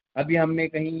گے. ابھی ہم نے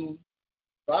کہیں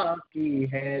باقی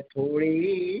ہے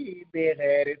تھوڑی بے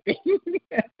غیرتی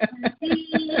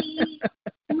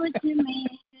مجھ میں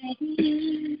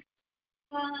کہیں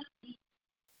باقی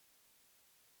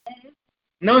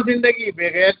نو زندگی بے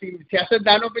غیرتی. سیاست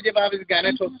دانوں پہ جب آپ اس گانا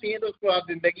ٹھوکتی ہیں تو اس کو آپ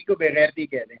زندگی کو بے غیرتی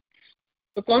کہہ دیں.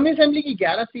 تو قومی اسمبلی کی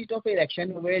 11 سیٹوں پہ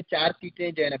الیکشن ہوئے. 4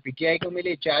 سیٹیں جو ہے نا پی ٹی آئی کو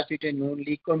ملی, 4 سیٹیں نون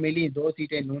لیگ کو ملی, 2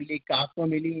 سیٹیں نون لیگ کاف کو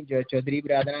ملی جو چودھری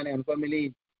برادران ہیں ان کو ملی,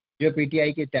 جو پی ٹی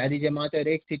آئی کی اتحادی جماعت, اور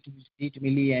 1 سیٹ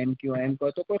ملی ایم کیو ایم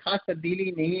کو. تو کوئی خاص تبدیلی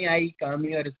نہیں آئی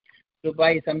قومی اور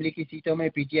صوبائی اسمبلی کی سیٹوں میں.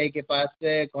 پی ٹی آئی کے پاس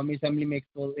قومی اسمبلی میں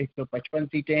 155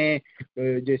 سیٹیں ہیں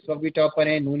جو اس وقت بھی ٹاپر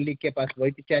ہیں. نون لیگ کے پاس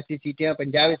وہی 85 سیٹیں ہیں.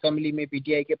 پنجاب اسمبلی میں پی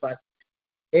ٹی آئی کے پاس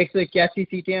 181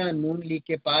 سیٹیں ہیں, نون لیگ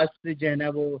کے پاس جو ہے نا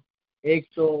وہ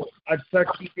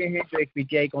 168 سیٹیں ہیں. جو ایک پی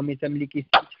ٹی آئی قومی اسمبلی کی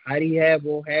سیٹ ہاری ہے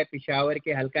وہ ہے پشاور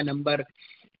کے حلقہ نمبر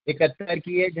 71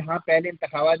 کی ہے, جہاں پہلے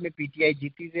انتخابات میں پی ٹی آئی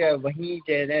جیتی تھی. وہیں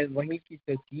جو ہے وہیں کی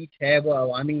جو سیٹ ہے وہ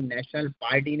عوامی نیشنل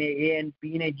پارٹی نے اے این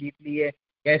پی نے جیت لی ہے.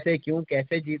 کیسے کیوں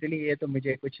کیسے جیت لی یہ تو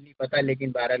مجھے کچھ نہیں پتا,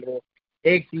 لیکن بہرحال وہ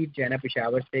ایک سیٹ جو ہے نا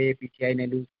پشاور سے پی ٹی آئی نے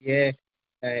لوز کی ہے,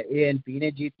 اے این پی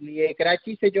نے جیت لی ہے.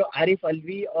 کراچی سے جو عارف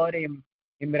الوی اور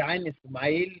عمران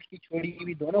اسماعیل کی چھوڑی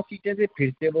ہوئی دونوں سیٹیں سے پھر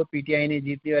سے وہ پی ٹی آئی نے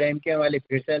جیت لی, اور ایم کے والے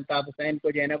پھر سے الطاف حسین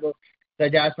کو جو ہے نا وہ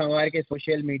सजा संवार के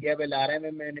सोशल मीडिया पे ला रहे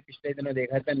हैं। मैंने पिछले दिनों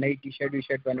देखा था, नई टी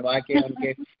शर्ट बनवा के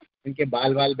उनके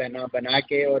बाल बना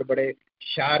के और बड़े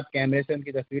शार्प कैमरे से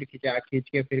उनकी तस्वीर खींच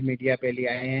के फिर मीडिया पे ले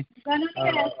आए हैं।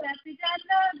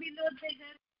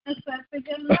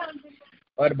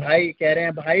 और भाई कह रहे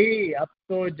हैं भाई अब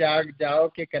तो जाग जाओ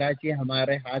कि कराची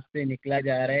हमारे हाथ से निकला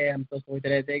जा रहा है। हम तो सोच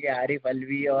रहे थे कि आरिफ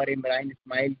अलवी और इमरान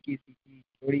इस्माइल की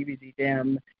थोड़ी भी सीटें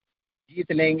हम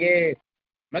जीत लेंगे,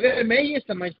 मगर मैं ये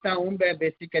समझता हूँ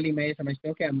बेसिकली मैं ये समझता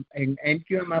हूँ कि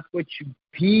एमक्यूएम आप कुछ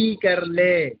भी कर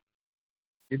ले,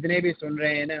 जितने भी सुन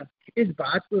रहे हैं ना, इस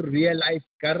बात को रियलाइज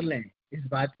कर लें, इस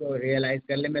बात को रियलाइज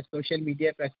कर लें। मैं सोशल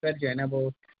मीडिया पर अक्सर जो है ना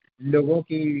वो लोगों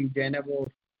की जो है ना वो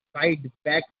फाइट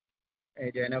बैक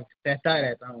जो है ना सहता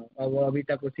रहता हूँ, और वो अभी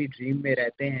तक उसी ड्रीम में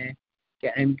रहते हैं कि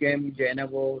एमक्यूएम जो है ना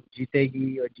वो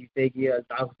जीतेगी और जीतेगी, और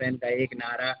अल्ताफ हुसैन का एक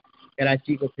नारा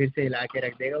कराची को फिर से हिला के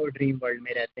रख देगा। वो ड्रीम वर्ल्ड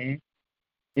में रहते हैं।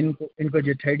 इनको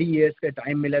जो 30 इयर्स का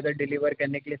टाइम मिला था डिलीवर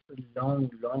करने के लिए,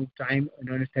 लॉन्ग टाइम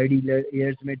इन्होंने 30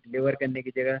 इयर्स में डिलीवर करने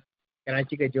की जगह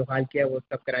कराची का जो हाल किया, वो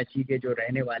सब कराची के जो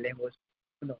रहने वाले हैं वो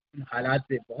उन हालात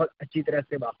से बहुत अच्छी तरह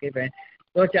से वाकिफ़ हैं।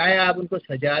 तो चाहे आप उनको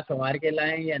सजा संवार के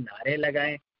लाएं या नारे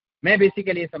लगाएं, मैं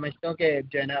बेसिकली ये समझता हूँ कि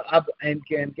जो है ना अब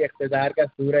एमक्यूएम के इक़्तिदार का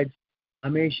सूरज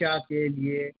हमेशा के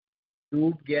लिए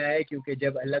डूब गया है, क्योंकि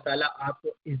जब अल्लाह ताला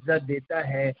आपको इज़्ज़त देता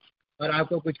है और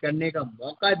आपको कुछ करने का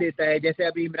मौका देता है, जैसे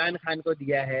अभी इमरान खान को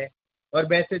दिया है और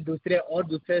वैसे दूसरे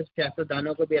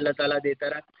सियासतदानों को भी अल्लाह ताला देता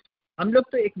रहा। हम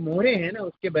लोग तो एक मोहरे हैं ना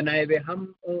उसके बनाए हुए,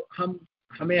 हम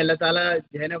हमें अल्लाह ताला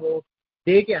जो है ना वो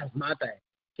दे के आजमाता है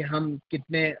कि हम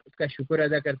कितने उसका शुक्र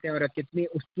अदा करते हैं और कितनी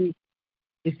उसकी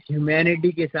इस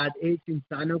ह्यूमैनिटी के साथ, इस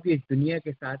इंसानों की इस दुनिया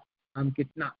के साथ हम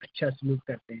कितना अच्छा सलूक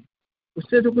करते हैं।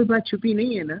 उससे तो कोई बात छुपी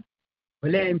नहीं है ना।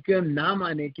 भले एमक्यूएम ना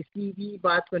माने, किसी भी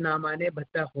बात को ना माने,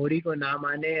 भत्ताखोरी को ना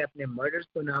माने, अपने मर्डर्स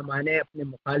को ना माने, अपने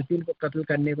मुखालफिन को कत्ल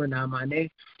करने को ना माने,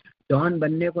 डॉन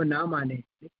बनने को ना माने,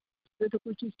 इससे तो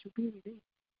कोई चीज़ छुपी ही नहीं।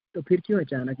 तो फिर क्यों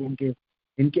अचानक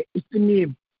इनके इतने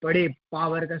बड़े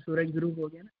पावर का सूरज ग्रुप हो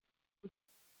गया ना।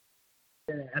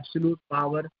 एब्सोल्यूट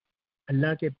पावर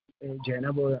अल्लाह के जो है ना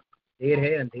वो देर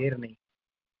है अंधेर नहीं।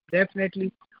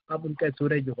 डेफिनेटली अब उनका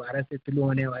सूरज दोबारा से तुलू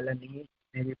होने वाला नहीं है।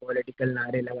 मैं भी पॉलिटिकल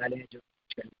नारे लगा लें जो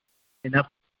इनफ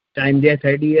टाइम दिया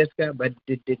 30 इयर्स का, but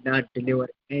did not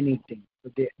deliver anything. तो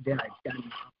दे आर डन।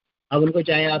 अब उनको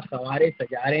चाहे आप सवारे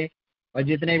सजारें और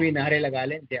जितने भी नारे लगा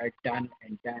लें, they are done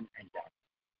and done and done.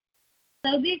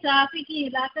 सऊदी सहाफ़ी की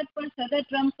हिलाकत पर सदर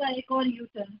ट्रंप का एक और U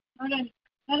turn,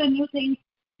 not a new thing.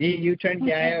 ये यू टर्न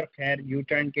क्या है? और खैर यू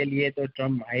टर्न के लिए तो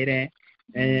ट्रम्प माहिर हैं।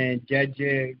 जज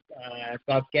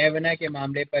कैवेना के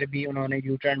मामले पर भी उन्होंने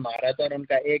यू टर्न मारा था, और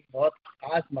उनका एक बहुत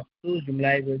खास मखसूस जुमला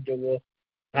है जो वो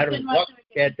हर वक्त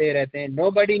कहते रहते हैं,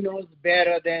 nobody knows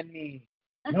better than me,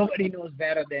 nobody knows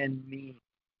better than me.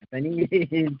 पता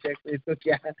नहीं इसको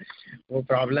क्या वो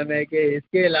प्रॉब्लम है कि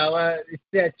इसके अलावा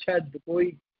इससे अच्छा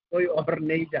कोई और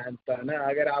नहीं जानता ना।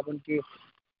 अगर आप उनकी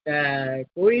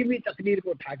कोई भी तकरीर को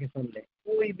उठा के सुन लें,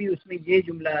 कोई भी उसमें ये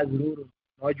जुमला ज़रूर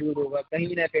मौजूद होगा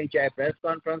कहीं ना कहीं, चाहे प्रेस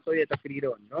कॉन्फ्रेंस हो या तकरीर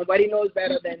हो। Nobody knows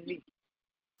better than me.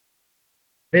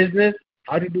 Business,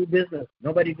 how to do business,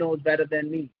 nobody knows better than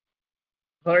me.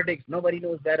 Politics, nobody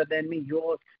knows better than me.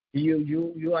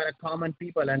 You are a common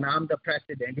people and I'm the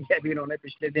president. ये भी उन्होंने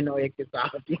पिछले दिनों एक के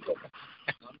साथ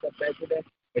I'm the president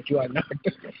but you are not।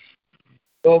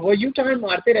 तो वो यू टर्न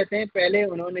मारते रहते हैं। पहले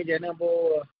उन्होंने जो है ना वो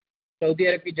सऊदी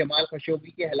अरब की जमाल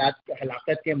खशोगी की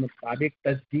हलाकत के मुताबिक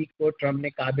तस्दीक को ट्रम्प ने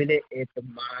काबिल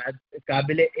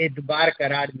एतबार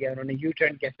करार दिया। उन्होंने यू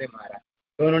टर्न कैसे मारा?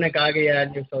 तो उन्होंने कहा कि यार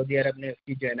जो सऊदी अरब ने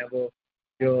उसकी जो है ना वो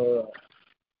जो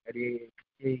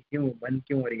ये क्यों बंद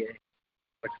क्यों हो रही है,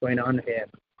 what's going on here,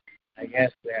 I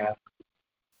guess.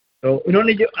 तो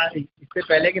उन्होंने जो इससे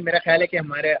पहले कि मेरा ख्याल है कि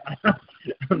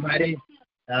हमारी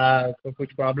तो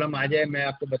कुछ प्रॉब्लम आ जाए, मैं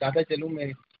आपको बताता चलूँ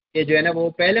मैं कि जो है ना वो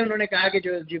पहले उन्होंने कहा कि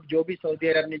जो भी सऊदी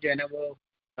अरब ने जो है ना वो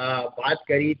बात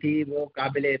करी थी वो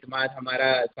काबिल एतमाद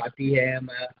हमारा साथी है।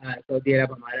 सऊदी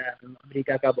अरब हमारा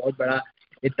अमेरिका का बहुत बड़ा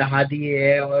इत्तेहादी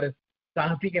है, और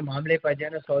सहाफ़ी के मामले पर जो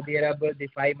है ना सऊदी अरब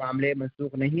दिफाई मामले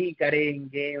मनसूख नहीं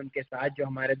करेंगे। उनके साथ जो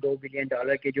हमारे $2 बिलियन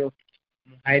के जो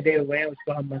मुआहदे हुए हैं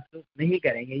उसको हम मनसूख नहीं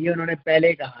करेंगे। ये उन्होंने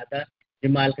पहले कहा था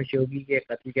जमाल खशोगी के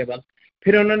कत्ल के वक्त।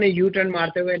 फिर उन्होंने यू टर्न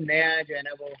मारते हुए नया जो है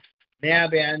ना वो नया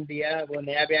बयान दिया। वो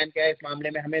नया बयान क्या है? इस मामले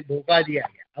में हमें धोखा दिया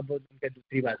गया। अब वो उनके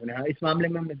दूसरी बात है, हाँ इस मामले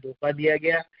में हमें धोखा दिया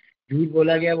गया, झूठ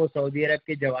बोला गया। वो सऊदी अरब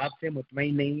के जवाब से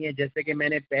मुतमईन नहीं है। जैसे कि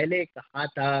मैंने पहले कहा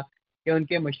था कि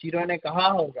उनके मशीरों ने कहा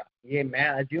होगा, ये मैं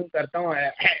अज्यूम करता हूँ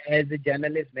एज ए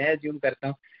जर्नलिस्ट, मैं अज्यूम करता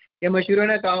हूँ कि मशहूरों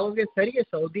ने कहा होगा कि सर ये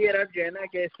सऊदी अरब जो है ना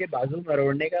कि इसके बाजू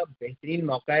मरोड़ने का बेहतरीन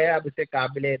मौका है, अब उसे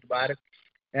काबिल एतबार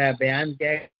बयान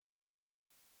क्या है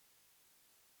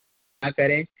نہ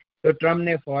کریں. تو ٹرمپ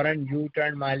نے فوراً یو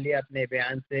ٹرن مار لیا اپنے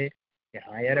بیان سے کہ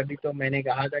ہاں یار ابھی تو میں نے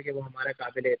کہا تھا کہ وہ ہمارا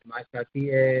قابل اعتماد ساتھی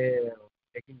ہے،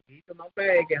 لیکن یہی تو موقع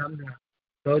ہے کہ ہم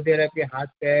سعودی عرب کے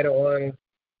ہاتھ پیر اور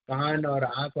کان اور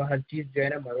آنکھ اور ہر چیز جو ہے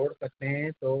نا مروڑ سکتے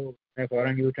ہیں. تو میں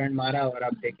فوراً یو ٹرن مارا اور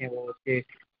آپ دیکھیں وہ اس کے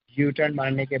یو ٹرن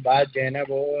مارنے کے بعد جو ہے نا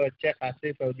وہ اچھے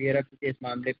خاصے سعودی عرب کے اس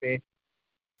معاملے پہ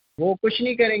وہ کچھ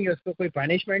نہیں کریں گے، اس کو کوئی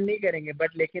پنشمنٹ نہیں کریں گے،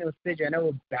 بٹ لیکن اس سے جو ہے نا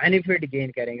وہ بینیفٹ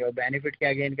گین کریں گے. اور بینیفٹ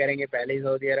کیا گین کریں گے؟ پہلے ہی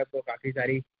سعودی عرب کو کافی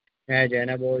ساری جو ہے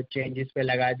نا وہ چینجز پہ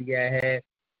لگا دیا ہے.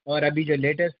 اور ابھی جو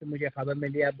لیٹسٹ مجھے خبر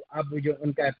ملی اب جو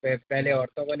ان کا پہلے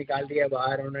عورتوں کو نکال دیا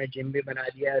باہر، انہوں نے جم بھی بنا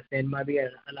دیا، سینما بھی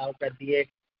الاؤ کر دیے.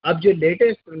 اب جو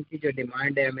لیٹسٹ ان کی جو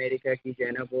ڈیمانڈ ہے امریکہ کی جو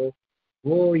ہے نا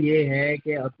وہ یہ ہے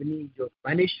کہ اپنی جو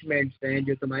پنشمنٹس ہیں،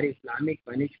 جو تمہاری اسلامک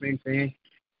پنشمنٹس ہیں،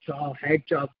 ہیڈ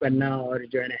چاپ کرنا اور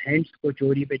جو ہے نا ہینڈس کو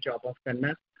چوری پہ چاپ آف کرنا،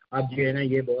 اب جو ہے نا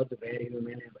یہ بہت غیر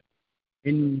ہیومن ہے.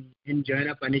 ان جو ہے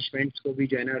نا پنشمنٹس کو بھی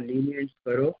جو ہے نا لینینٹ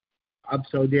کرو. اب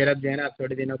سعودی عرب جو ہے نا آپ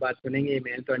تھوڑے دنوں بعد سنیں گے،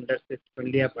 میں نے تو انڈر سے سن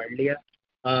لیا پڑھ لیا،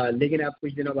 لیکن اب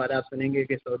کچھ دنوں بعد آپ سنیں گے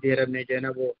کہ سعودی عرب نے جو ہے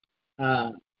نا وہ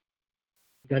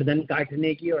گردن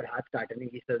کاٹنے کی اور ہاتھ کاٹنے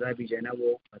کی سزا بھی جو ہے نا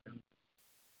وہ ختم.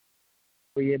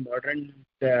 تو یہ ماڈرن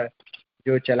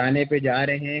جو چلانے پہ جا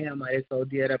رہے ہیں ہمارے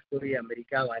سعودی عرب کو یہ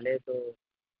امریکہ والے، تو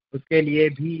اس کے لیے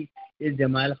بھی اس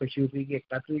جمال خشوگی کے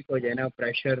قتل کو جو ہے نا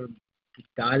پریشر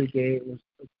ڈال کے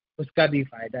اس کا بھی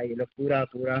فائدہ یہ لوگ پورا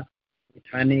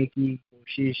اٹھانے کی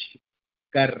کوشش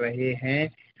کر رہے ہیں.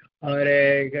 اور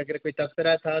اگر کوئی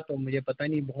تبصرہ تھا تو مجھے پتہ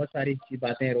نہیں، بہت ساری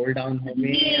باتیں رول ڈاؤن ہو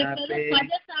گئی یہاں پہ.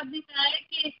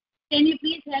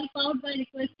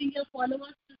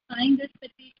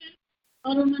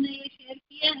 اور انہوں نے یہ شیئر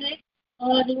کیا ہے،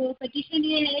 اور وہ پٹیشن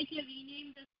یہ ہے کہ رینیم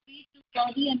دا street to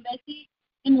Saudi embassy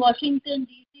in Washington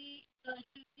D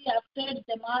C after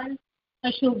Jamal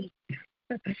Khashoggi.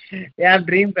 یہ آپ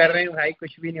ڈریم کر رہے ہیں بھائی،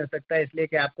 کچھ بھی نہیں ہو سکتا، اس لیے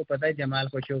کہ آپ کو پتہ ہے جمال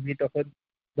خشوگی تو خود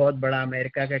بہت بڑا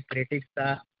امریکہ کا کرٹک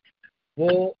تھا. وہ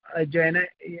جو ہے نا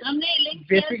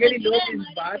بیسیکلی لوگ اس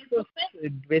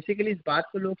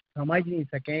بات کو لوگ سمجھ نہیں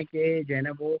سکیں کہ جو ہے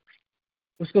نا وہ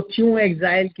اس کو کیوں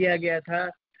ایگزائل کیا گیا تھا.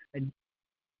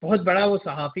 بہت بڑا وہ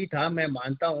صحافی تھا، میں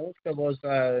مانتا ہوں اس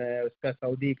کا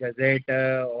سعودی گزٹ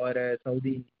اور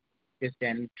سعودی کے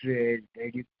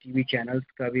ٹی وی چینلز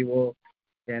کا بھی وہ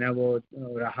جو ہے نا وہ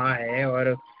رہا ہے. اور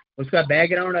اس کا بیک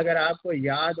گراؤنڈ اگر آپ کو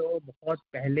یاد ہو، بہت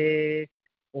پہلے،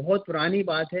 بہت پرانی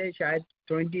بات ہے، شاید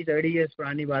 20-30 ایئرس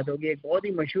پرانی بات ہوگی، ایک بہت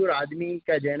ہی مشہور آدمی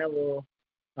کا جو ہے نا وہ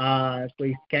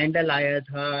کوئی اسکینڈل آیا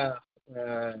تھا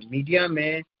میڈیا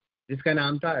میں جس کا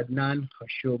نام تھا Adnan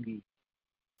Khashoggi.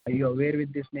 Are you aware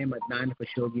with this name Adnan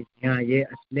Khashoggi? ہاں، یہ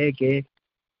اسلحے کے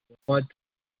بہت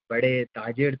بڑے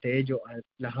تاجر تھے جو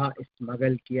اسلحہ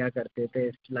اسمگل کیا کرتے تھے.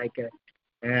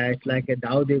 It's like a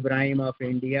Dawood Ibrahim of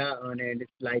India and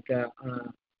it's like a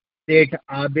State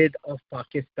Abid of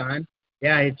Pakistan.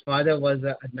 Yeah, his father was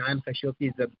Adnan Khashoggi,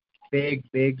 is a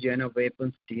big جو ہے نا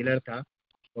weapons dealer تھا.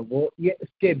 وہ یہ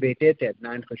اس کے بیٹے تھے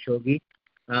عدنان خشوگی،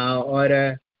 اور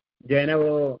جو ہے نا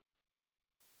وہ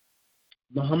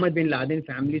محمد بن لادن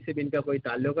فیملی سے بھی ان کا کوئی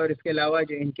تعلق ہے. اور اس کے علاوہ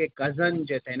جو ان کے کزن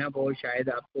جو تھے نا وہ شاید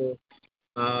آپ کو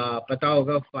پتہ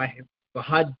ہوگا،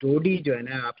 فہد ڈوڈی جو ہے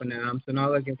نا، آپ نے نام سنا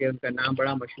ہوگا کیونکہ ان کا نام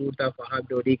بڑا مشہور تھا فہد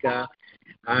ڈوڈی کا.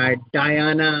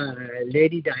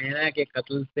 لیڈی ڈایانا کے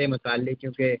قتل سے متعلق،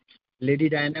 کیونکہ لیڈی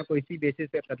ڈایانا کو اسی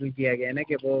بیسس پہ قتل کیا گیا نا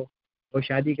کہ وہ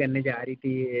شادی کرنے جا رہی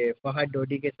تھی فہد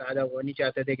ڈوڈی کے ساتھ. وہ نہیں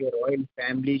چاہتے تھے کہ رائل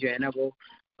فیملی جو ہے نا وہ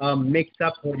مکس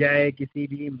اپ ہو جائے کسی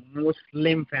بھی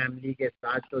مسلم فیملی کے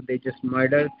ساتھ. تو they just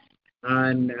murder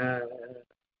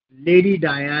lady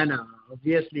ڈایانا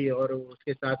obviously، اور اس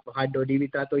کے ساتھ فہد ڈوڈی بھی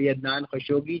تھا. تو یہ عدنان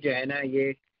خشوگی جو ہے نا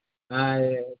یہ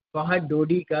فہد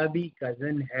ڈوڈی کا بھی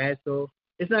کزن ہے. تو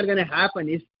it's not gonna happen.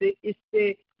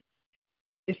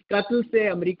 اس قتل سے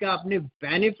امریکہ اپنے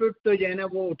بینیفٹ تو جو ہے نا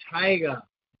وہ اٹھائے گا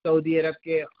سعودی عرب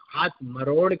کے ہاتھ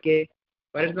مروڑ کے،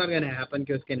 پر it's not gonna happen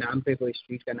کہ اس کے نام پہ کوئی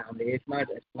اسٹریٹ کا نام لے. It's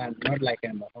not like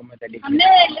محمد علی. ہم نے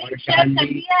لنک شیئر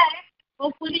کر دیا ہے،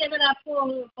 ہوپفلی اگر آپ کو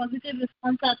پازیٹیو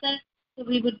رسپانس آتا ہے تو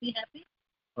وی وڈ بی ہیپی.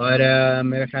 اور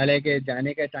میرا خیال ہے کہ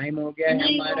جانے کا ٹائم ہو گیا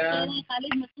ہے ہمارا.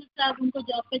 خالد مسعود صاحب ان کو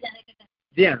جاب پہ جانے کا ٹائم.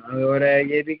 جی ہاں، اور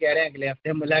یہ بھی کہہ رہے ہیں اگلے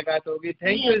ہفتے ملاقات ہوگی.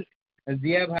 تھینک یو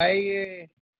ضیا بھائی.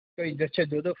 کوئی اچھا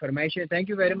دو فرمائشیں. Thank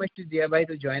you very much to ضیا بھائی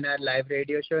to join our live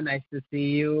radio show. Nice to see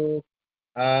you.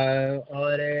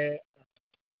 اور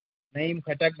نعیم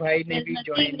خٹک بھائی نے بھی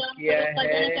جوائن کیا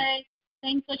ہے.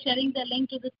 Thanks for sharing the link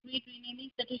to the sweet renaming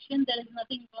petition. There is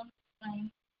nothing wrong with trying.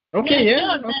 Okay,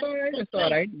 yeah, that's all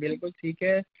right. بالکل ٹھیک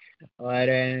ہے. اور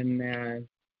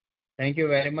thank you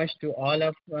very much to all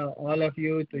of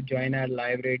you to join our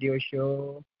live radio show.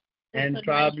 And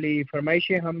probably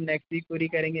فرمائشیں ہم next week پوری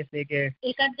کریں گے، اس لیے کہ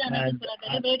ایک آدھ گانا بھی پورا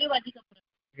کریں. ریڈیو بازی کا پورا.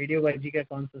 ریڈیو بازی کا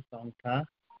کون سا سانگ تھا؟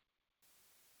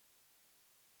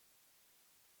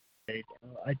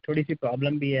 آج تھوڑی سی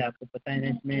پرابلم بھی ہے، آپ کو پتہ ہے نا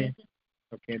اس میں.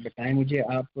 اوکے بتائیں مجھے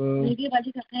آپ. ریڈیو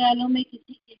بازی کا خیالوں میں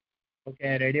کسی کے.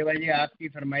 اوکے ریڈیو بازی آپ کی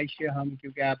فرمائش ہم،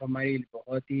 کیونکہ آپ ہماری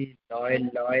بہت ہی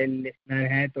لائل لسنر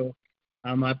ہیں، تو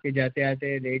ہم آپ کے جاتے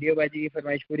آتے ریڈیو بازی کی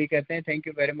فرمائش پوری کرتے ہیں. Thank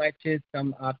you very much.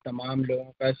 آپ تمام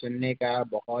لوگوں کا سننے کا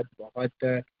بہت بہت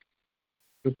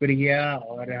شکریہ.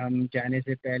 اور ہم جانے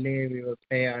سے پہلے we will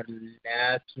play our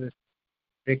last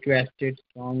requested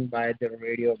song by the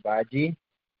Radio Baji.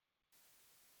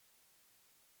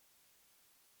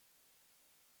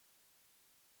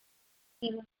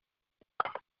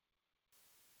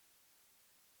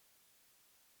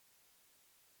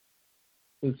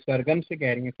 سرگم سے کہہ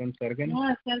رہی ہیں تم؟ سرگم؟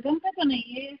 ہاں سرگم کا تو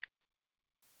نہیں ہے.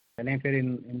 چلیں پھر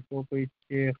ان کو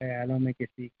کچھ خیالوں میں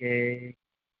کسی کے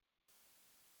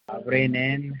آورے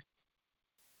نین.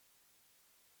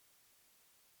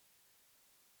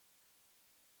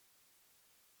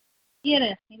 یہ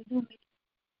رہے ہندو میں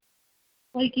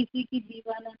کوئی کسی کی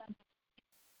دیوانہ نہ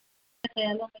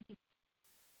خیالوں میں کسی.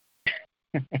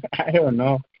 I don't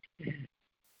know.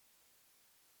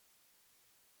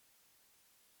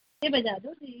 یہ بجا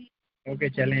دو جی. اوکے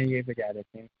چلیں یہ بجا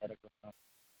دیتے ہیں.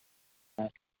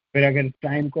 پھر اگر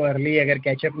ٹائم کو ارلی اگر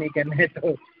کیچ اپ نہیں کرنا ہے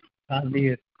تو ہاں بھی.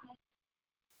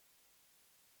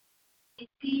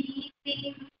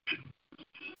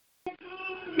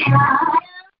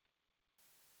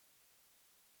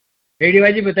 ریڈیو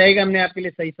بازی بتائے گا ہم نے آپ کے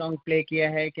لیے صحیح سانگ پلے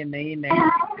کیا ہے کہ نہیں.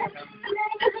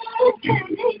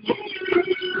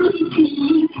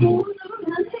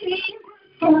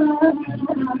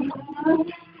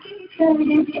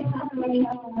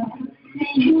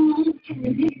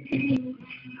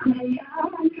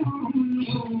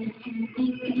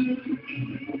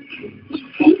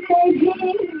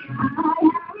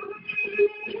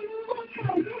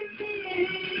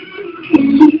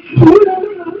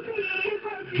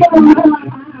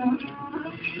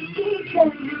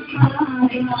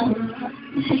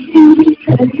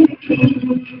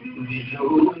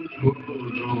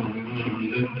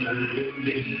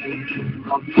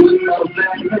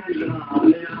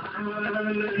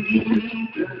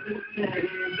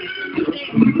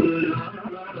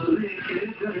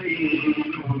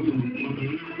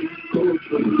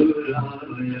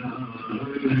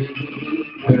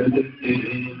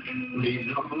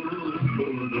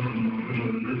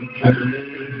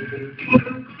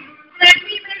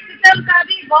 کا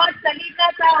بھی بہت سلیقہ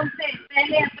تھا اسے.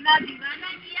 پہلے اپنا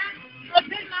دیوانہ کیا اور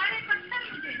پھر مارے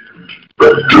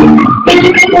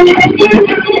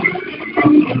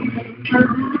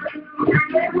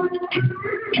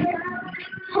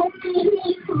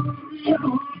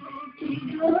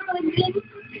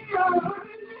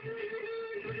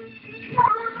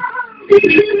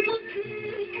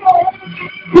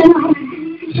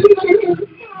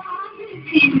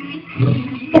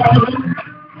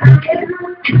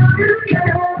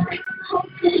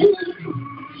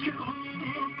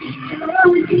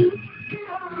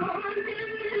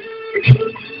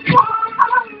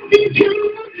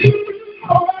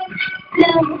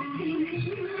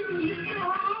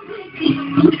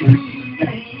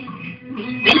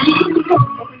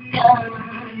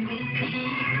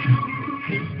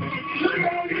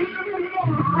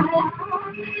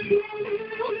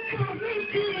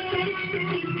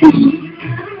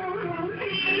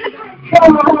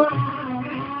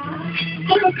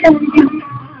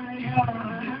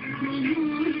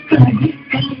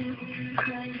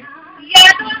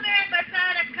یادوں میں بسا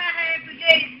رکھا ہے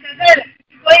تجھے اس قدر.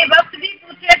 کوئی وقت بھی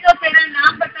پوچھے تو تیرا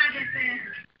نام بتا دیتے ہیں.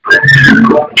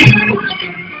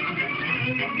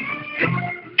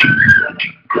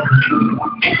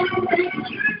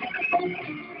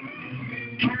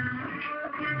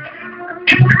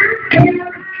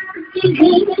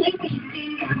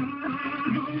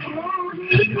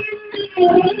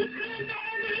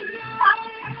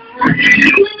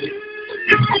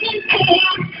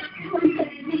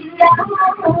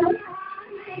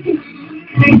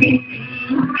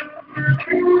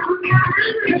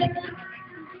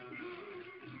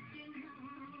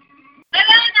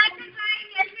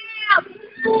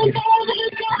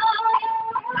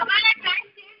 ہمارا ٹائم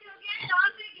چینج ہو گیا. 9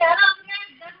 سے 11 ہو گیا.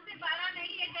 10 سے 12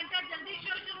 نہیں. 1 گھنٹہ جلدی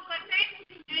شروع کرتے ہیں.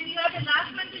 And you are the last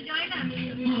one to join us.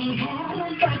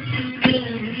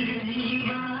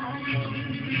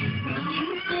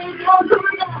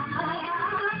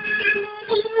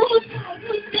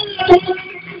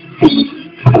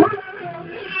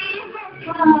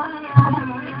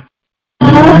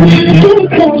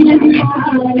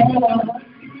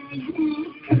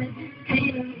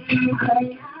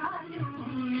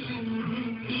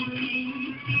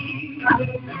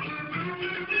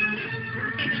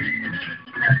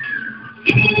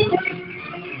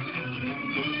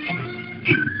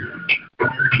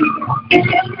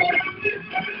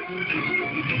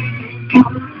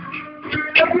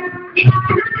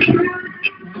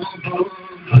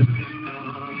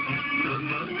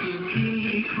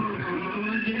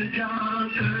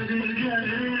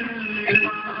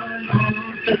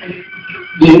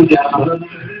 Hello, we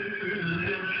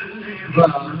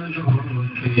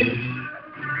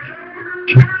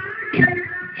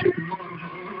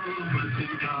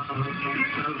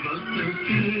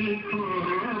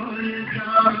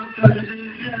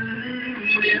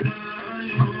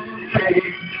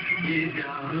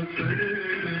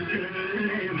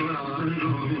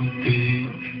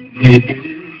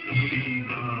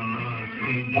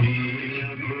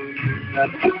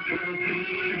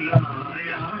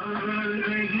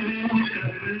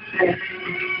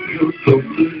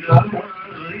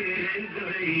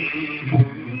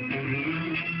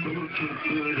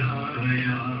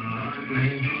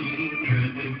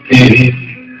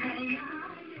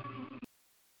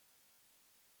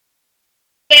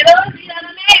are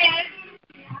on air.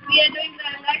 We are doing the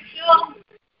live show.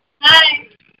 Hi.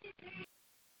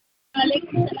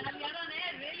 Walaikum salam. We are on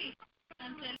air, really.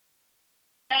 I'm telling you.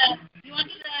 You want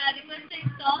to request a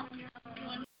song? You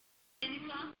want any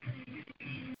song?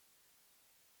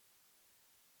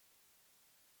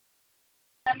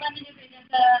 Someone ने भेजा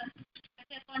था.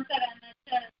 अच्छा कौन सा गाना?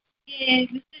 अच्छा ये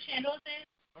Mr. Shelo से.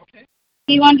 Okay.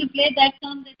 He want to play that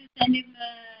song that you send him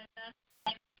last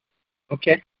time.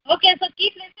 Okay. Okay, so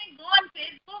keep listening. Go on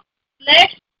Facebook,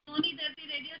 slash Sony Dharti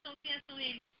Radio Sophia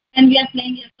Sohail, and we are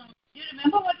playing your song. Do you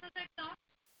remember what was that song?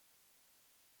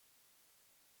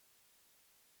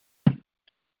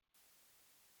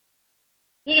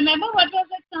 Do you remember what was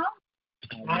that song?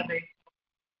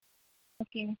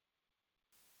 Okay.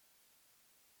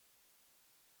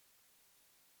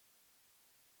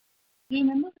 Do you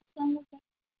remember what song was that?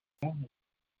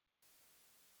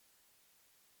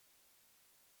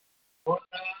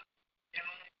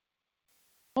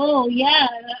 Oh yeah,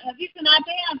 अभी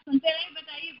सुनाते हैं आप सुनते रहिए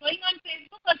बताइए going on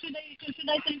Facebook or should I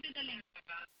send you the link?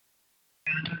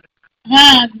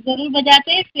 हाँ जरूर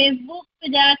बजाते हैं Facebook पे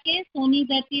जाके Soni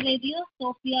Dharti radio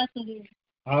Sophia Sohail.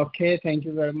 Okay, thank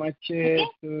you very much.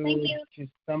 thank you. To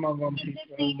some of our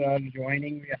people are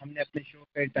joining. हमने अपने शो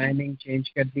पे टाइमिंग चेंज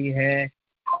कर दी है.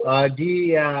 जी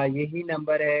यही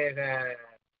नंबर है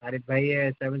हारिस भाई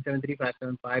है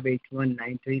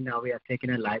 7735758193. Now we are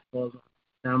taking a live call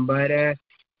number.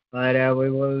 We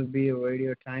will be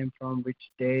radio time from which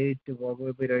date? What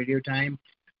will be radio time?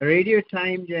 Radio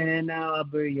time जो है ना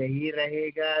अब यही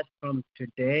रहेगा from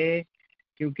today,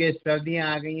 क्योंकि सर्दियाँ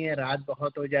आ गई हैं, रात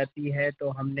बहुत हो जाती है, तो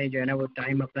हमने जो है ना वो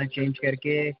टाइम अपना चेंज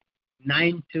करके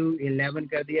 9 to 11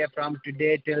 कर दिया. From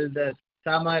today till the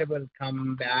summer will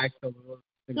come back. So we will go back.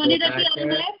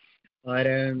 और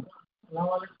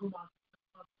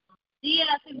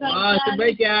आसिफ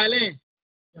भाई क्या हाल है?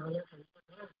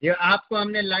 ये आपको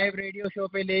हमने लाइव रेडियो शो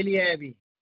पे ले लिया है अभी.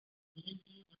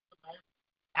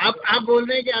 आप बोल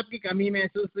रहे हैं कि आपकी कमी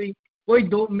महसूस हुई.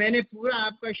 मैंने पूरा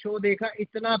आपका शो देखा,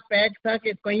 इतना पैक था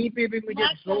कि कहीं पे भी मुझे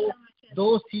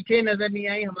दो सीटें नजर नहीं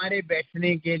आई हमारे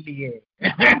बैठने के लिए.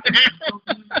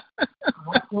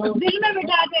 दिल में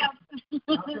बिठा दे आप.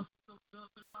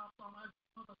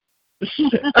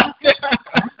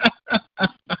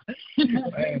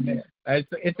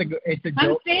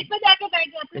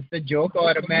 It's a joke.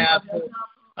 और मैं आपको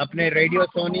अपने रेडियो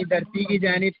सोनी धरती की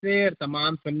जानिब से और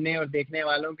तमाम सुनने और देखने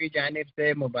वालों की जानिब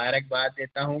से मुबारकबाद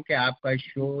देता हूं कि आपका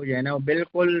शो जो है ना वो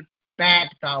बिल्कुल पैक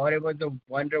था और it was a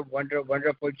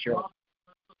wonderful show.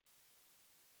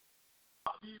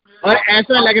 और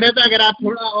ऐसा लग रहा था अगर आप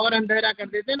थोड़ा और अंधेरा कर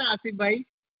देते ना आसिफ भाई,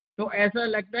 तो ऐसा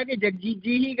लगता है कि जगजीत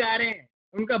जी ही गा रहे हैं,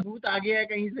 उनका भूत आ गया है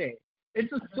कहीं से.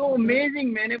 It's so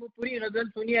amazing. मैंने वो पूरी गजल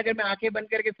सुनी. अगर मैं आंखें बंद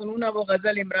करके सुनूं ना, वो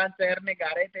गजल इमरान सहर ने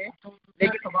गा रहे थे.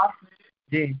 लेकिन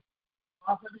जी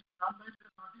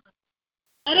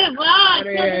अरे वाह.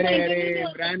 अरे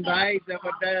इमरान भाई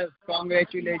जबरदस्त.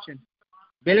 कॉन्ग्रेचुलेशन.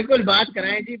 बिल्कुल बात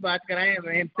कराएं जी, बात कराएं.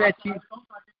 इससे अच्छी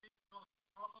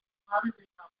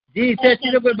जी, इससे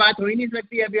अच्छी तो कोई बात हो ही नहीं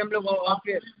सकती. अभी हम लोग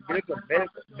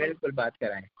बिल्कुल बात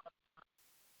कराएं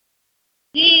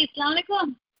जी. अस्सलाम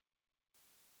वालेकुम.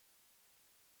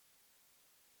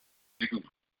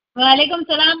 वालेकुम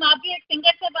सलाम. आप भी एक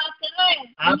सिंगर से बात कर रहे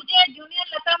हैं. मुझे जूनियर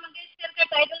लता मंगेशकर का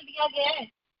टाइटल दिया गया है.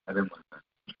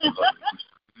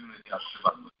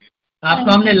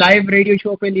 आपको हमने लाइव रेडियो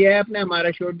शो पे लिया है अपने. हमारा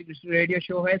रेडियो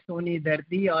शो है सोनी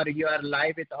धरती और you are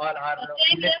live with all our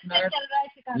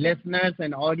listeners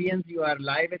and audience. You are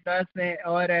live with us.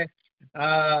 और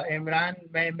इमरान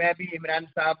मैं भी इमरान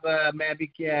साहब मैं अभी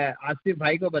आसिफ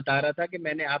भाई को बता रहा था कि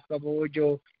मैंने आपका वो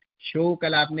जो शो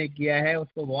कल आपने किया है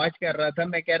उसको वॉच कर रहा था.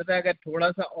 मैं कह रहा था अगर थोड़ा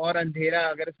सा और अंधेरा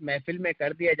अगर इस महफिल में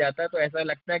कर दिया जाता तो ऐसा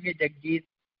लगता है कि जगजीत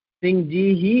सिंह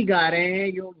जी ही गा रहे हैं.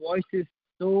 Your voice is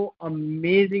so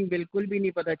amazing. बिल्कुल भी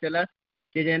नहीं पता चला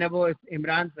कि जो है ना वो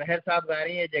इमरान सहर साहब गा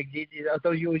रही हैं जगजीत जी.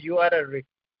 तो यू आर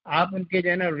آپ ان کے جو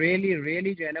ہے نا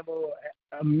ریئلی جو ہے نا وہ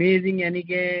امیزنگ یعنی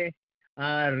کہ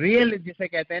ریئل جسے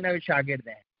کہتے ہیں نا شاگرد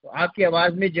ہیں. تو آپ کی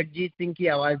آواز میں جگجیت سنگھ کی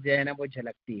آواز جو ہے نا وہ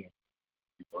جھلکتی ہے.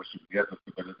 بہت شکریہ. سب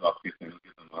سے پہلے تو آپ کے چینل کے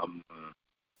تمام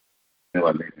سننے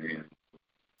والے ہیں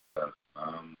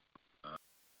تمام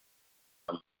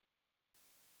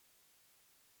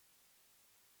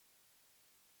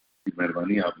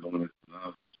مہربانی. آپ لوگوں نے سنا,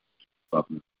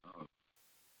 آپ نے سنا,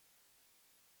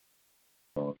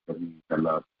 اور کبھی انشاءاللہ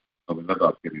اللہ تو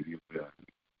آپ کے ریڈیو پہ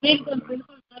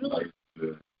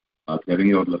بات کریں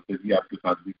گے. اور لگتے جی آپ کے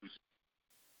ساتھ بھی کچھ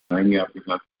آئیں گے آپ کے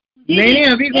ساتھ. نہیں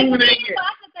ابھی گنگنائیں.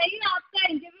 بات بتائیے, آپ کا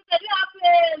انٹرویو کر رہے آپ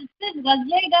صرف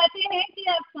غزلیں گاتے ہیں کہ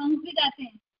آپ سانگ بھی گاتے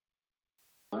ہیں؟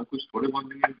 ہاں کچھ تھوڑے بہت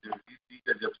نہیں ہے. جگجیت سنگھ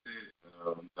کا جب سے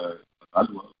ان کا انتقال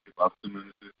ہوا اس کے بعد سے میں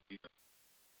نے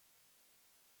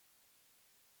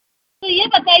تو یہ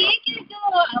بتائیے کہ جو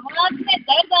آواز میں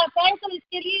درد آتا ہے تو اس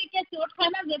کے لیے کیا چوٹ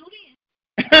کھانا ضروری ہے؟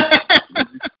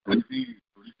 تھوڑی سی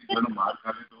مار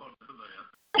کھا لے تو اور درد آ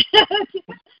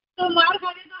جاتا. تو مار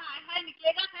کھانے تو ہائے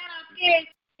نکلے گا. خیر آپ کے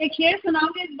ایک شعر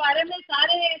سناؤں گے اس بارے میں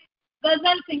سارے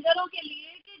غزل سنگروں کے لیے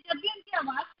کہ جب بھی ان کی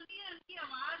آواز سنی ہے, ان کی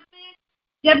آواز میں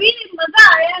جب بھی مزہ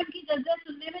آیا ان کی غزل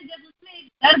سننے میں, جب اس میں ایک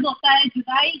درد ہوتا ہے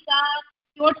جدائی کا,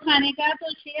 چوٹ کھانے کا, تو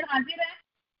شعر حاضر ہے.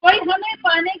 کوئی ہمیں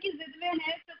پانے کی ضد میں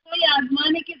ہے تو کوئی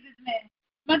آزمانے کی ضد میں ہے,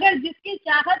 مگر جس کی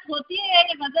چاہت ہوتی ہے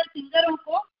یہ غزل سنگروں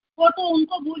کو, وہ تو ان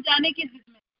کو بھول جانے کی ضد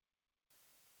میں.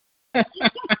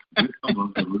 بہت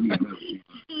ضروری ہے نا.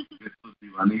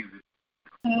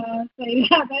 صحیح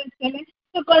بات ہے. چلیں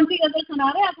تو کون سی غزل سنا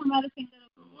رہے ہیں آپ ہمارے سنگروں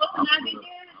کو, وہ سنا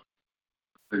دیجیے.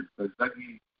 سجدہ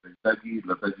کی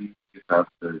لتا جی کے ساتھ.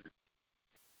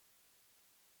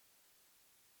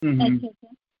 اچھا.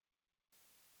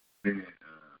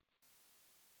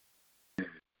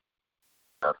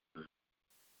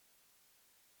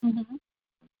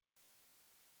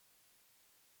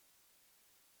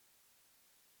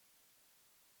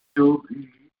 جو بھی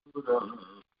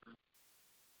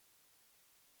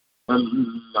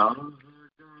اللہ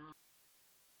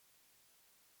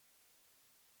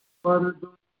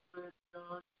پردوں پہ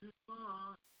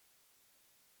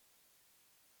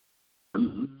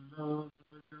اللہ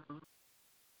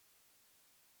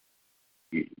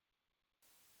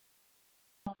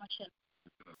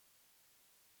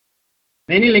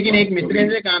نہیں لیکن ایک مصرے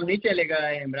سے کام نہیں چلے گا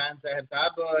عمران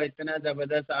صاحب. اتنا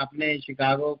زبردست آپ نے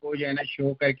شکاگو کو جو ہے نا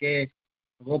شو کر کے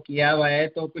وہ کیا ہوا ہے,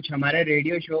 تو کچھ ہمارے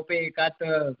ریڈیو شو پہ ایک آدھ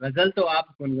غزل تو آپ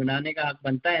گنگنانے کا حق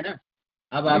بنتا ہے نا.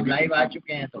 اب آپ لائیو آ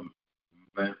چکے ہیں تو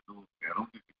میں تو کہہ رہا ہوں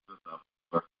کہ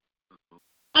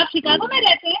آپ شکاگو میں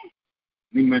رہتے ہیں؟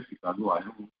 نہیں, میں شکاگو آیا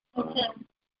ہوں. اچھا,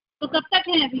 تو کب تک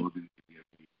ہیں ابھی؟ 2 دن کے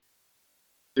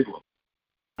لیے.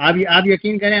 آپ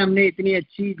یقین کریں ہم نے اتنی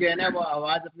اچھی جو ہے نا وہ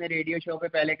آواز اپنے ریڈیو شو پہ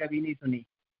پہلے کبھی نہیں سنی.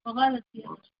 بہت اچھی ہے.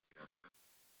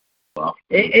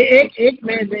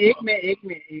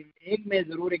 ایک میں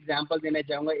ضرور اگزامپل دینا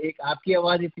چاہوں گا. ایک آپ کی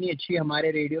آواز اتنی اچھی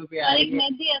ہمارے ریڈیو پہ آ رہی ہے.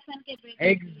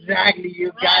 Exactly you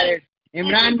got it.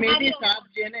 Imran مہدی صاحب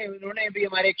جو ہے نا, انہوں نے بھی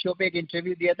ہمارے ایک شو پہ ایک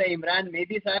انٹرویو دیا تھا. عمران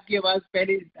مہدی صاحب کی آواز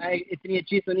پہلی اتنی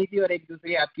اچھی سنی تھی اور ایک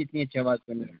دوسری آپ کی اتنی اچھی آواز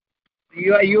سنی.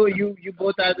 You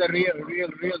both are the real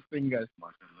singers.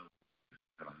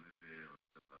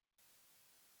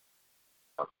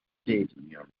 جی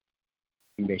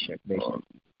بے شک.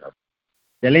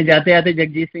 چلے جاتے آتے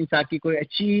جگجیت سنگھ صاحب کی کوئی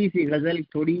اچھی سی غزل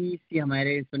تھوڑی سی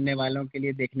ہمارے سننے والوں کے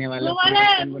لیے دیکھنے والوں کو یاد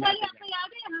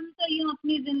ہے, ہم تو یوں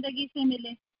اپنی زندگی سے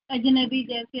ملے اجنبی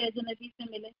جیسے اجنبی سے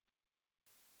ملے,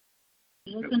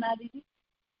 وہ سنا دیجیے.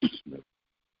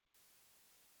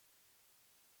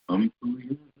 ہم تو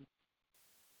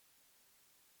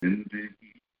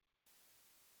زندگی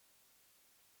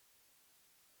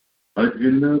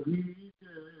اجنبی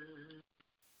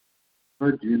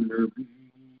اجنبی,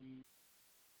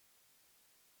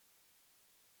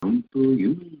 ہم تو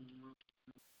یوں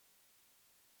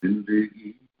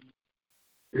زندگی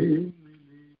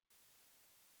اجنبی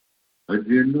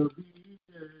اجنبی.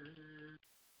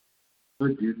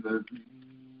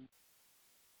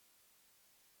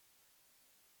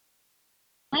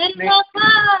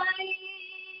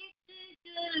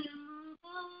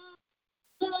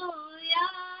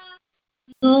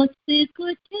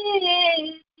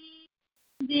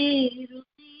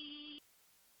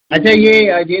 اچھا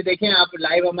یہ دیکھیں آپ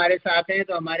لائیو ہمارے ساتھ ہیں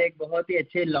تو ہمارے ایک بہت ہی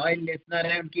اچھے لائل لسنر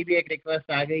ہیں, ان کی بھی ایک ریکویسٹ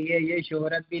آ گئی ہے. یہ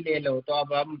شہرت بھی لے لو, تو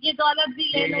اب ہم یہ دولت بھی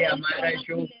لے لو. ہمارا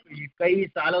شو کئی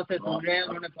سالوں سے سن رہے ہیں,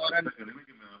 انہوں نے فوراً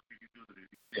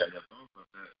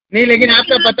نہیں, لیکن آپ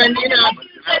کا پتہ نہیں ہے نا,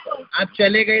 آپ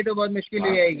چلے گئے تو بہت مشکل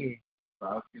ہو جائے گی.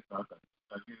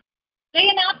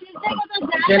 لیکن آپ ٹیوزڈے کو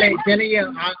تو چلیے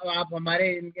آپ ہمارے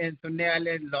سننے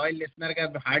والے لوئل لسنر کا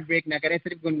ہارٹ بریک نہ کریں,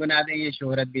 صرف گنگنا دیں, یہ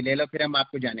شہرت بھی لے لو, پھر ہم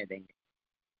آپ کو جانے دیں گے.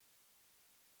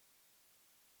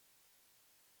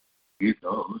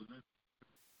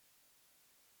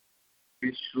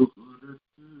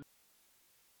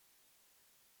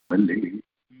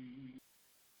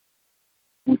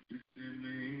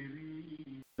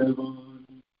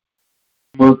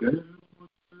 مگر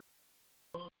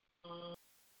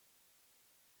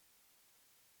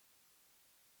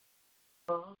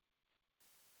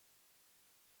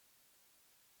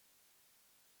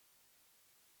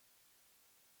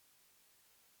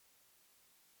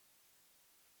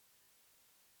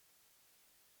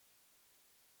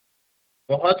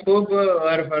بہت خوب.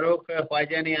 اور فروخ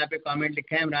خواجہ نے یہاں پہ کامنٹ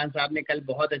لکھا ہے, عمران صاحب نے کل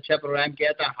بہت اچھا پروگرام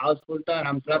کیا تھا, ہاؤس فل تھا اور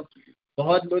ہم سب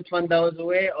بہت لطف اندوز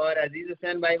ہوئے. اور عزیز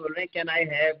حسین بھائی بول رہے ہیں can I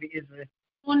have his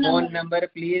phone number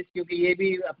please, کیونکہ یہ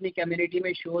بھی اپنی کمیونٹی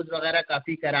میں شوز وغیرہ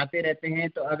کافی کراتے رہتے ہیں,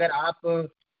 تو اگر آپ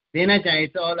دینا چاہیں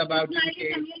تو آل اباؤٹ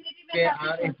کہ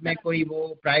اس میں کوئی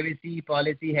وہ پرائیویسی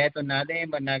پالیسی ہے تو نہ دیں,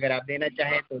 ورنہ اگر آپ دینا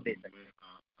چاہیں تو دے سکیں.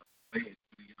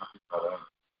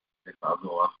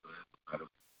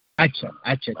 اچھا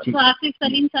ٹھیک آصف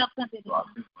سلیم صاحب کا دے دیں.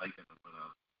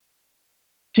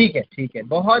 ٹھیک ہے.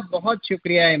 بہت بہت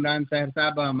شکریہ عمران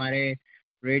صاحب ہمارے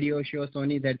ریڈیو شو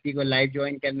سونی دھرتی کو لائیو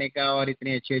جوائن کرنے کا, اور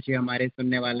اتنے اچھے ہمارے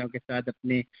سننے والوں کے ساتھ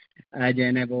اپنے جو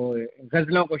ہے نا وہ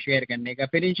غزلوں کو شیئر کرنے کا.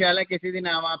 پھر انشاءاللہ کسی دن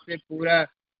ہم آپ سے پورا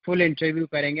فل انٹرویو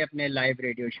کریں گے اپنے لائیو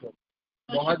ریڈیو شو.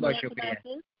 بہت بہت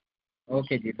شکریہ.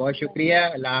 اوکے جی, بہت شکریہ,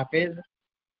 اللہ حافظ.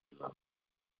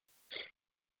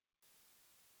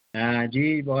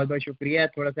 جی بہت بہت شکریہ.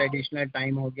 تھوڑا سا ایڈیشنل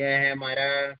ٹائم ہو گیا ہے ہمارا.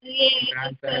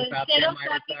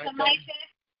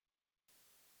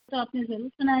 تو آپ نے ضرور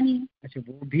سنانی ہے. اچھا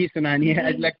وہ بھی سنانی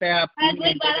ہے, لگتا ہے آپ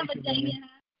 12 بج جائیں گے.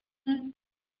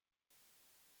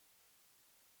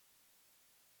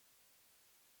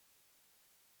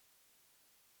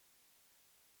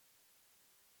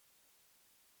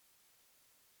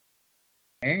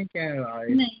 کیا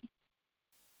نہیں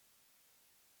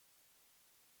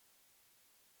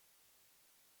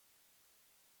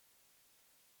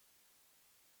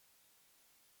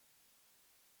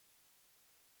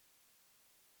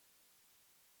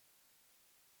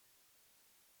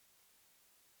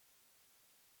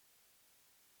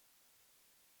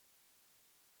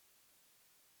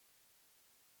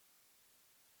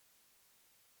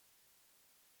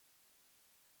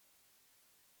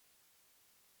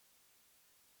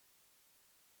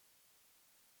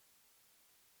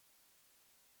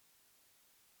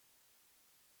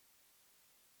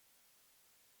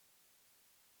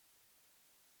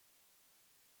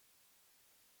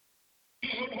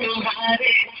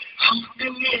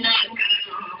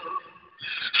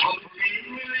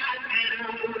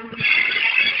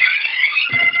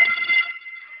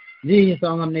جی, یہ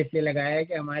سانگ ہم نے اس لیے لگایا ہے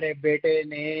کہ ہمارے بیٹے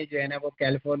نے جو ہے نا وہ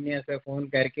کیلیفورنیا سے فون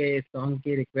کر کے اس سانگ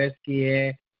کی ریکویسٹ کی ہے,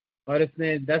 اور اس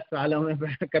نے 10 سالوں میں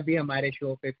کبھی ہمارے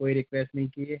شو پہ کوئی ریکویسٹ نہیں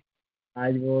کی ہے.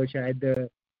 آج وہ شاید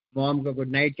موم کو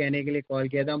گڈ نائٹ کہنے کے لیے کال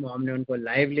کیا تھا, موم نے ان کو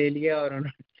لائیو لے لیا اور انہوں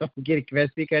نے سانگ کی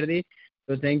ریکویسٹ بھی کر دی.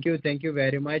 تو thank you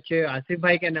very much. Asif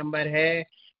بھائی کا نمبر ہے,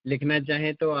 لکھنا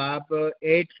چاہیں تو آپ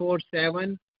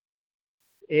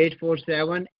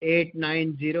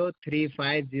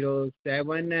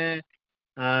 847-890-3507.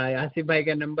 آصف بھائی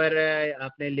کا نمبر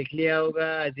آپ نے لکھ لیا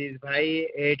ہوگا عزیز بھائی,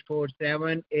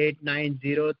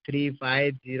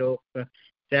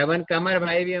 847-890-3507. قمر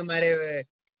بھائی بھی ہمارے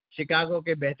شکاگو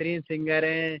کے بہترین سنگر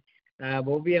ہیں,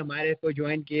 وہ بھی ہمارے کو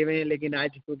جوائن کیے ہوئے ہیں, لیکن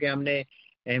آج کیونکہ ہم نے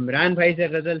عمران بھائی سے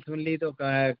غزل سن لی تو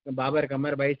بابر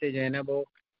قمر بھائی سے جو ہے نا وہ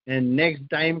نیکسٹ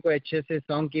ٹائم کو اچھے سے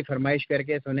سانگ کی فرمائش کر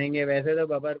کے سنیں گے. ویسے تو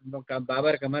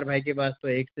بابر قمر بھائی کے پاس تو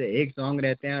ایک سے ایک سانگ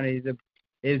رہتے ہیں, اور is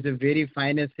a very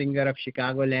finest singer of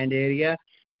Chicago land area.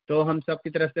 تو ہم سب کی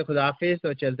طرف سے خداحافظ.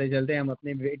 اور چلتے چلتے ہم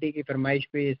اپنی بیٹی کی فرمائش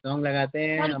پہ یہ سانگ لگاتے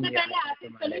ہیں. سب سے پہلے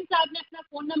آصف سلیم صاحب نے اپنا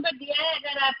فون نمبر دیا ہے,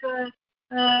 اگر آپ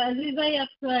عزیز بھائی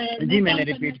آپ جی میں نے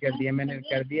ریپیٹ کر دیا, میں نے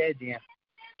کر دیا ہے. جی ہاں.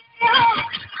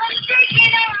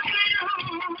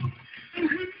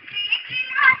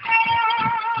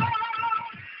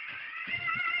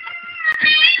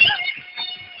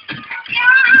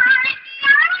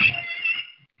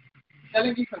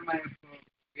 چلیں جی, فرمائیں اس کو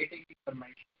بیٹے کی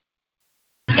فرمائش.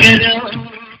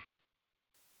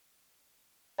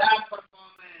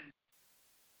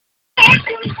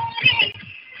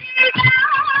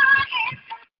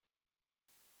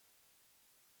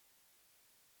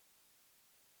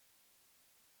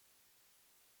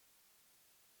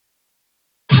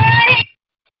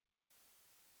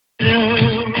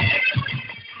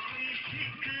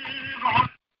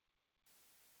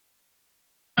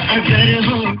 اگر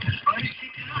ہو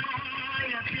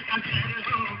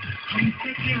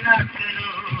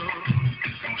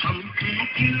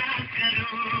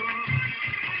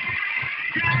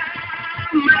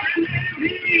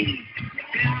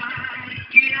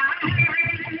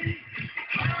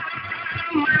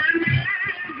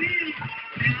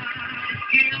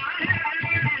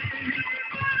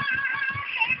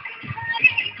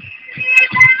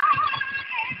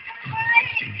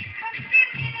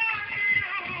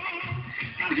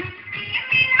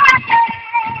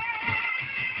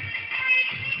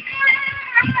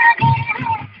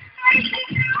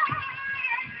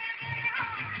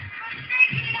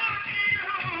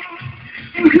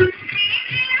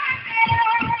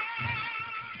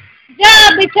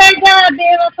बिछड़ जा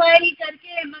बेवफाई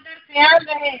करके, मगर ख्याल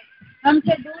रहे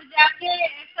हमसे दूर जाके,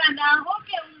 ऐसा ना हो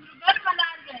कि उम्र भर मना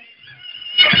गए।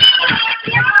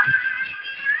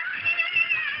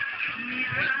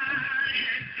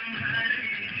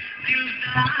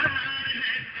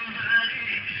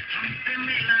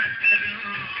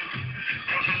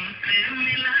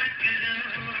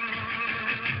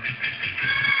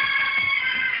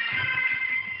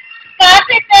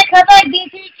 कातिक ने खबर दी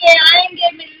थी कि आएंगे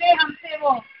मिलने हमसे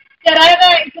वो, करारा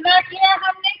इतना किया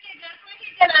हमने कि घर को ही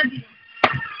जला दिया।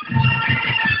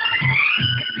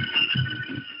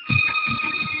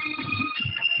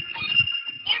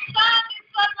 This song is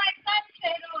for my son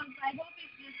Shehroz. I hope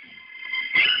he's listening.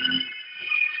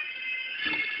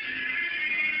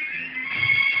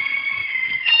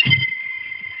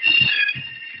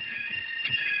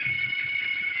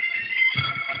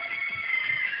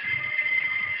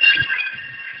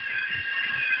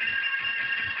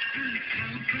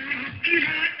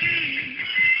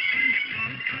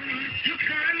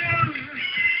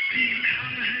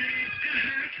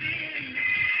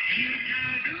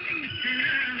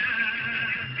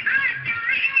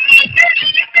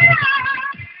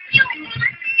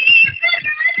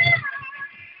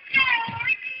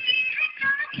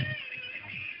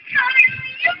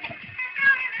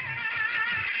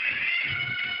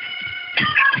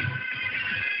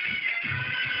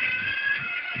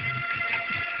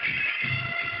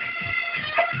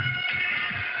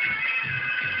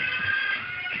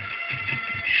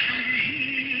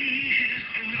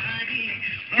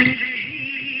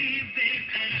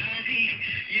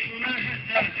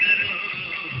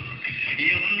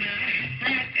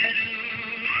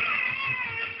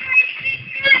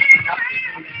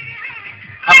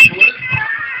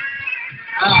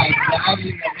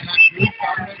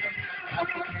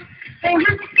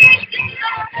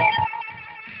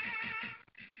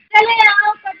 चले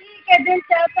आओ कभी के दिल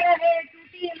चाहता है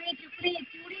टूटी हुई चुपड़ी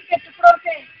चूड़ी के टुकड़ों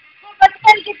से वो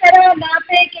बचपन की तरह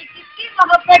नापे कि किसकी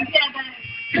मोहब्बत ज्यादा है।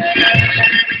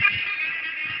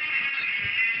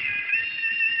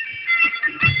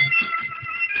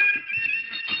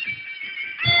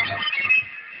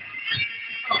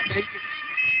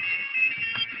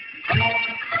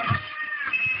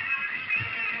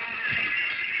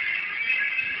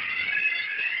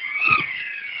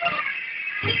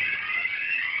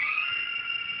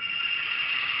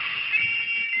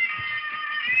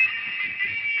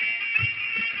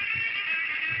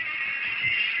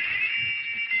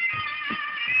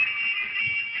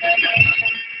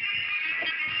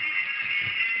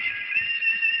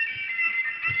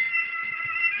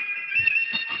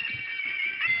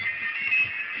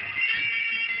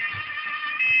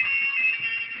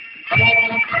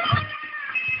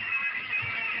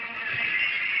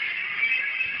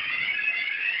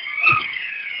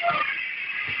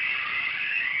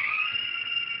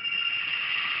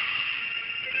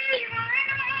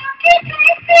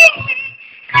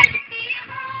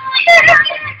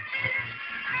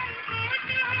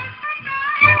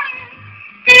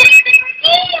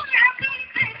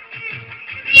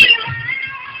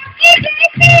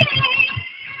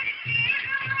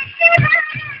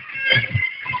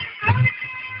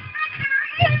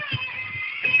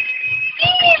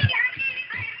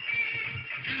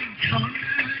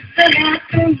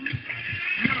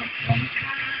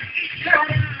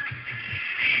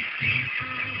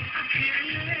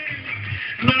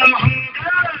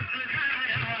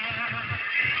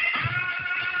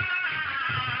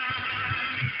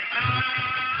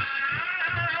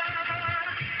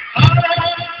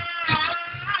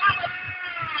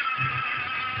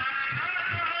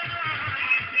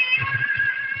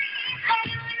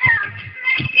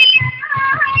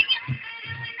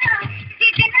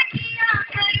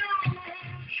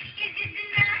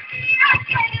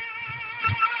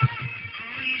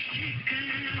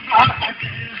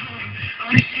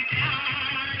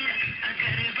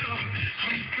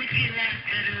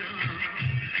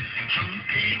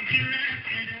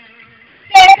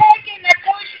 चेहरे के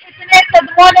नक्श इतने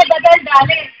सदमों ने बदल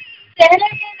डाले, चेहरे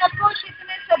के नक्श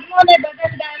इतने सदमों ने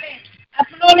बदल डाले,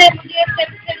 अपनों ने मुझे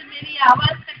सिर्फ मेरी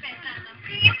आवाज से पहचाना।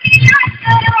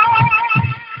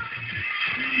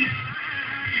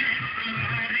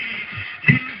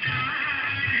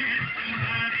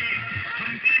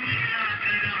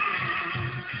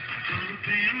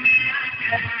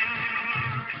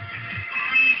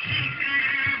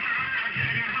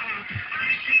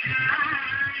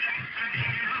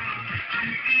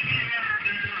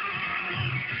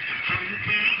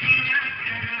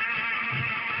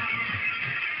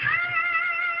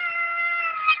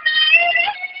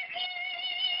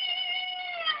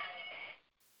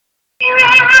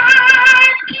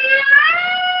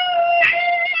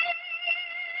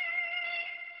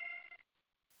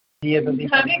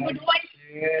 भाभी गुड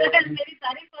मॉर्निंग, मेरी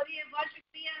तारीफ हो रही है, बहुत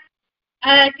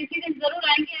शुक्रिया। किसी दिन जरूर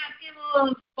आएंगे आपके वो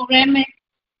प्रोग्राम में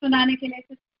सुनाने के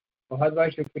लिए। बहुत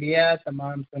बहुत शुक्रिया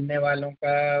तमाम सुनने वालों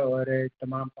का और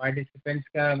तमाम पार्टिसिपेंट्स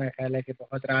का। मेरा ख्याल है कि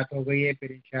बहुत रात हो गई है,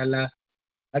 फिर इंशाल्लाह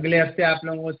अगले हफ्ते आप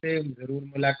लोगों से ज़रूर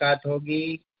मुलाकात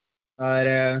होगी।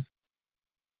 और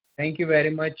thank you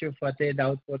very much Fateh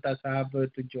Daud Pota साहब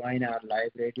to join our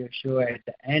live radio show at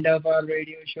the end of our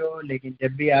radio show। लेकिन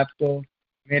जब भी आपको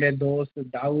मेरे दोस्त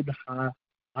दाऊद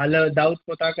दाऊद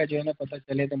पोता का जो है ना पता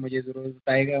चले तो मुझे ज़रूर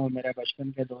बताएगा। वो मेरा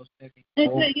बचपन के दोस्त है,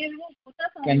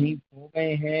 कहीं हो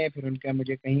गए हैं, फिर उनका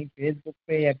मुझे कहीं फेसबुक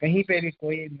पे या कहीं पे भी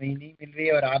कोई नहीं मिल रही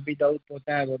है। और आप भी दाऊद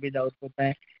पोता है, वो भी दाऊद पोता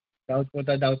है। दाऊद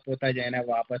पोता जो है ना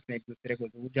वो आपस में एक दूसरे को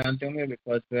ज़रूर जानते होंगे,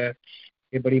 बिकॉज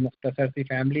ये बड़ी मुख्तसर सी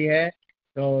फैमिली है।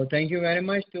 तो thank you very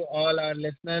much to all our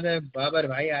listener. Babar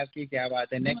भाई आपकी क्या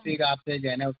बात है, नेक्स्ट वीक आपसे जो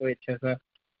है ना कोई अच्छा सा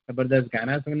ज़बरदस्त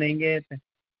गाना सुनेंगे।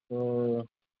 तो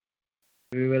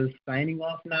we will signing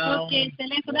off now. Okay,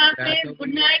 चलें, खुदा हाफिज़,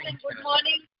 good night and good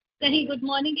morning. कहीं गुड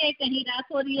मॉर्निंग है, कहीं रात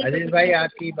हो रही है। अजीज भाई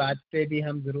आपकी बात पे भी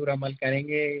हम ज़रूर अमल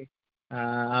करेंगे।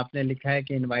 आपने लिखा है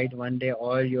कि invite one day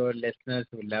all your listeners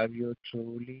who love you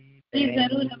truly.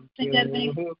 जरूर हम कर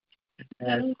देंगे।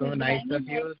 So nice of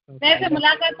you। वैसे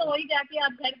मुलाकात तो हो ही जाती है,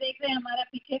 आप घर देख रहे हैं हमारा,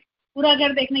 पीछे पूरा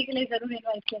घर देखने के लिए जरूर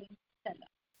इनवाइट करेंगे।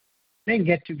 नहीं,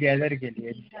 गेट टुगेदर के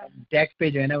लिए डेक पे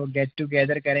जो है ना वो गेट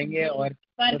टुगेदर करेंगे और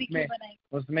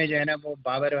उसमें जो है ना वो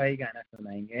बाबर भाई गाना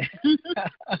सुनाएंगे।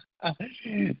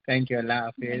 थैंक यू, अल्लाह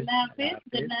हाफिज,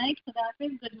 गुड नाइट, खुदा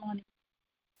हाफिज, good morning.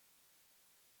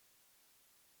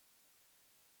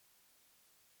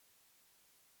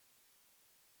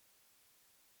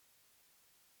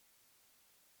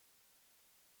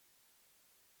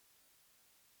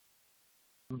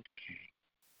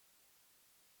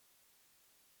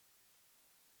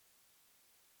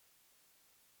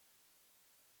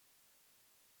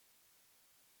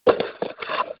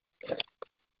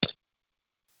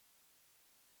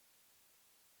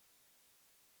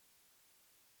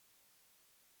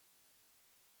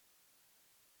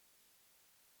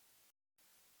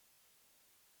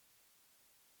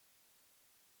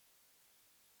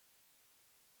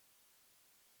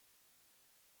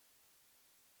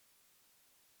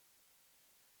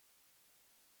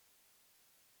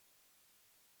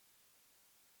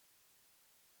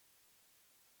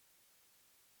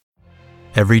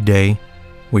 Every day,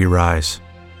 we rise,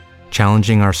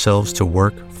 challenging ourselves to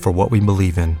work for what we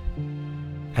believe in.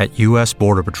 At U.S.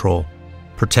 Border Patrol,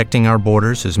 protecting our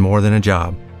borders is more than a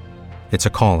job, it's a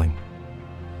calling.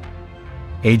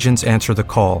 Agents answer the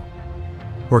call,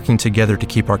 working together to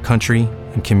keep our country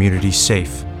and communities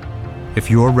safe. If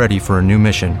you're ready for a new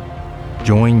mission,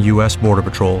 join U.S. Border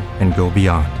Patrol and go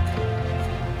beyond.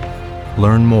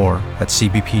 Learn more at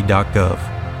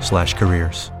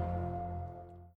cbp.gov/careers.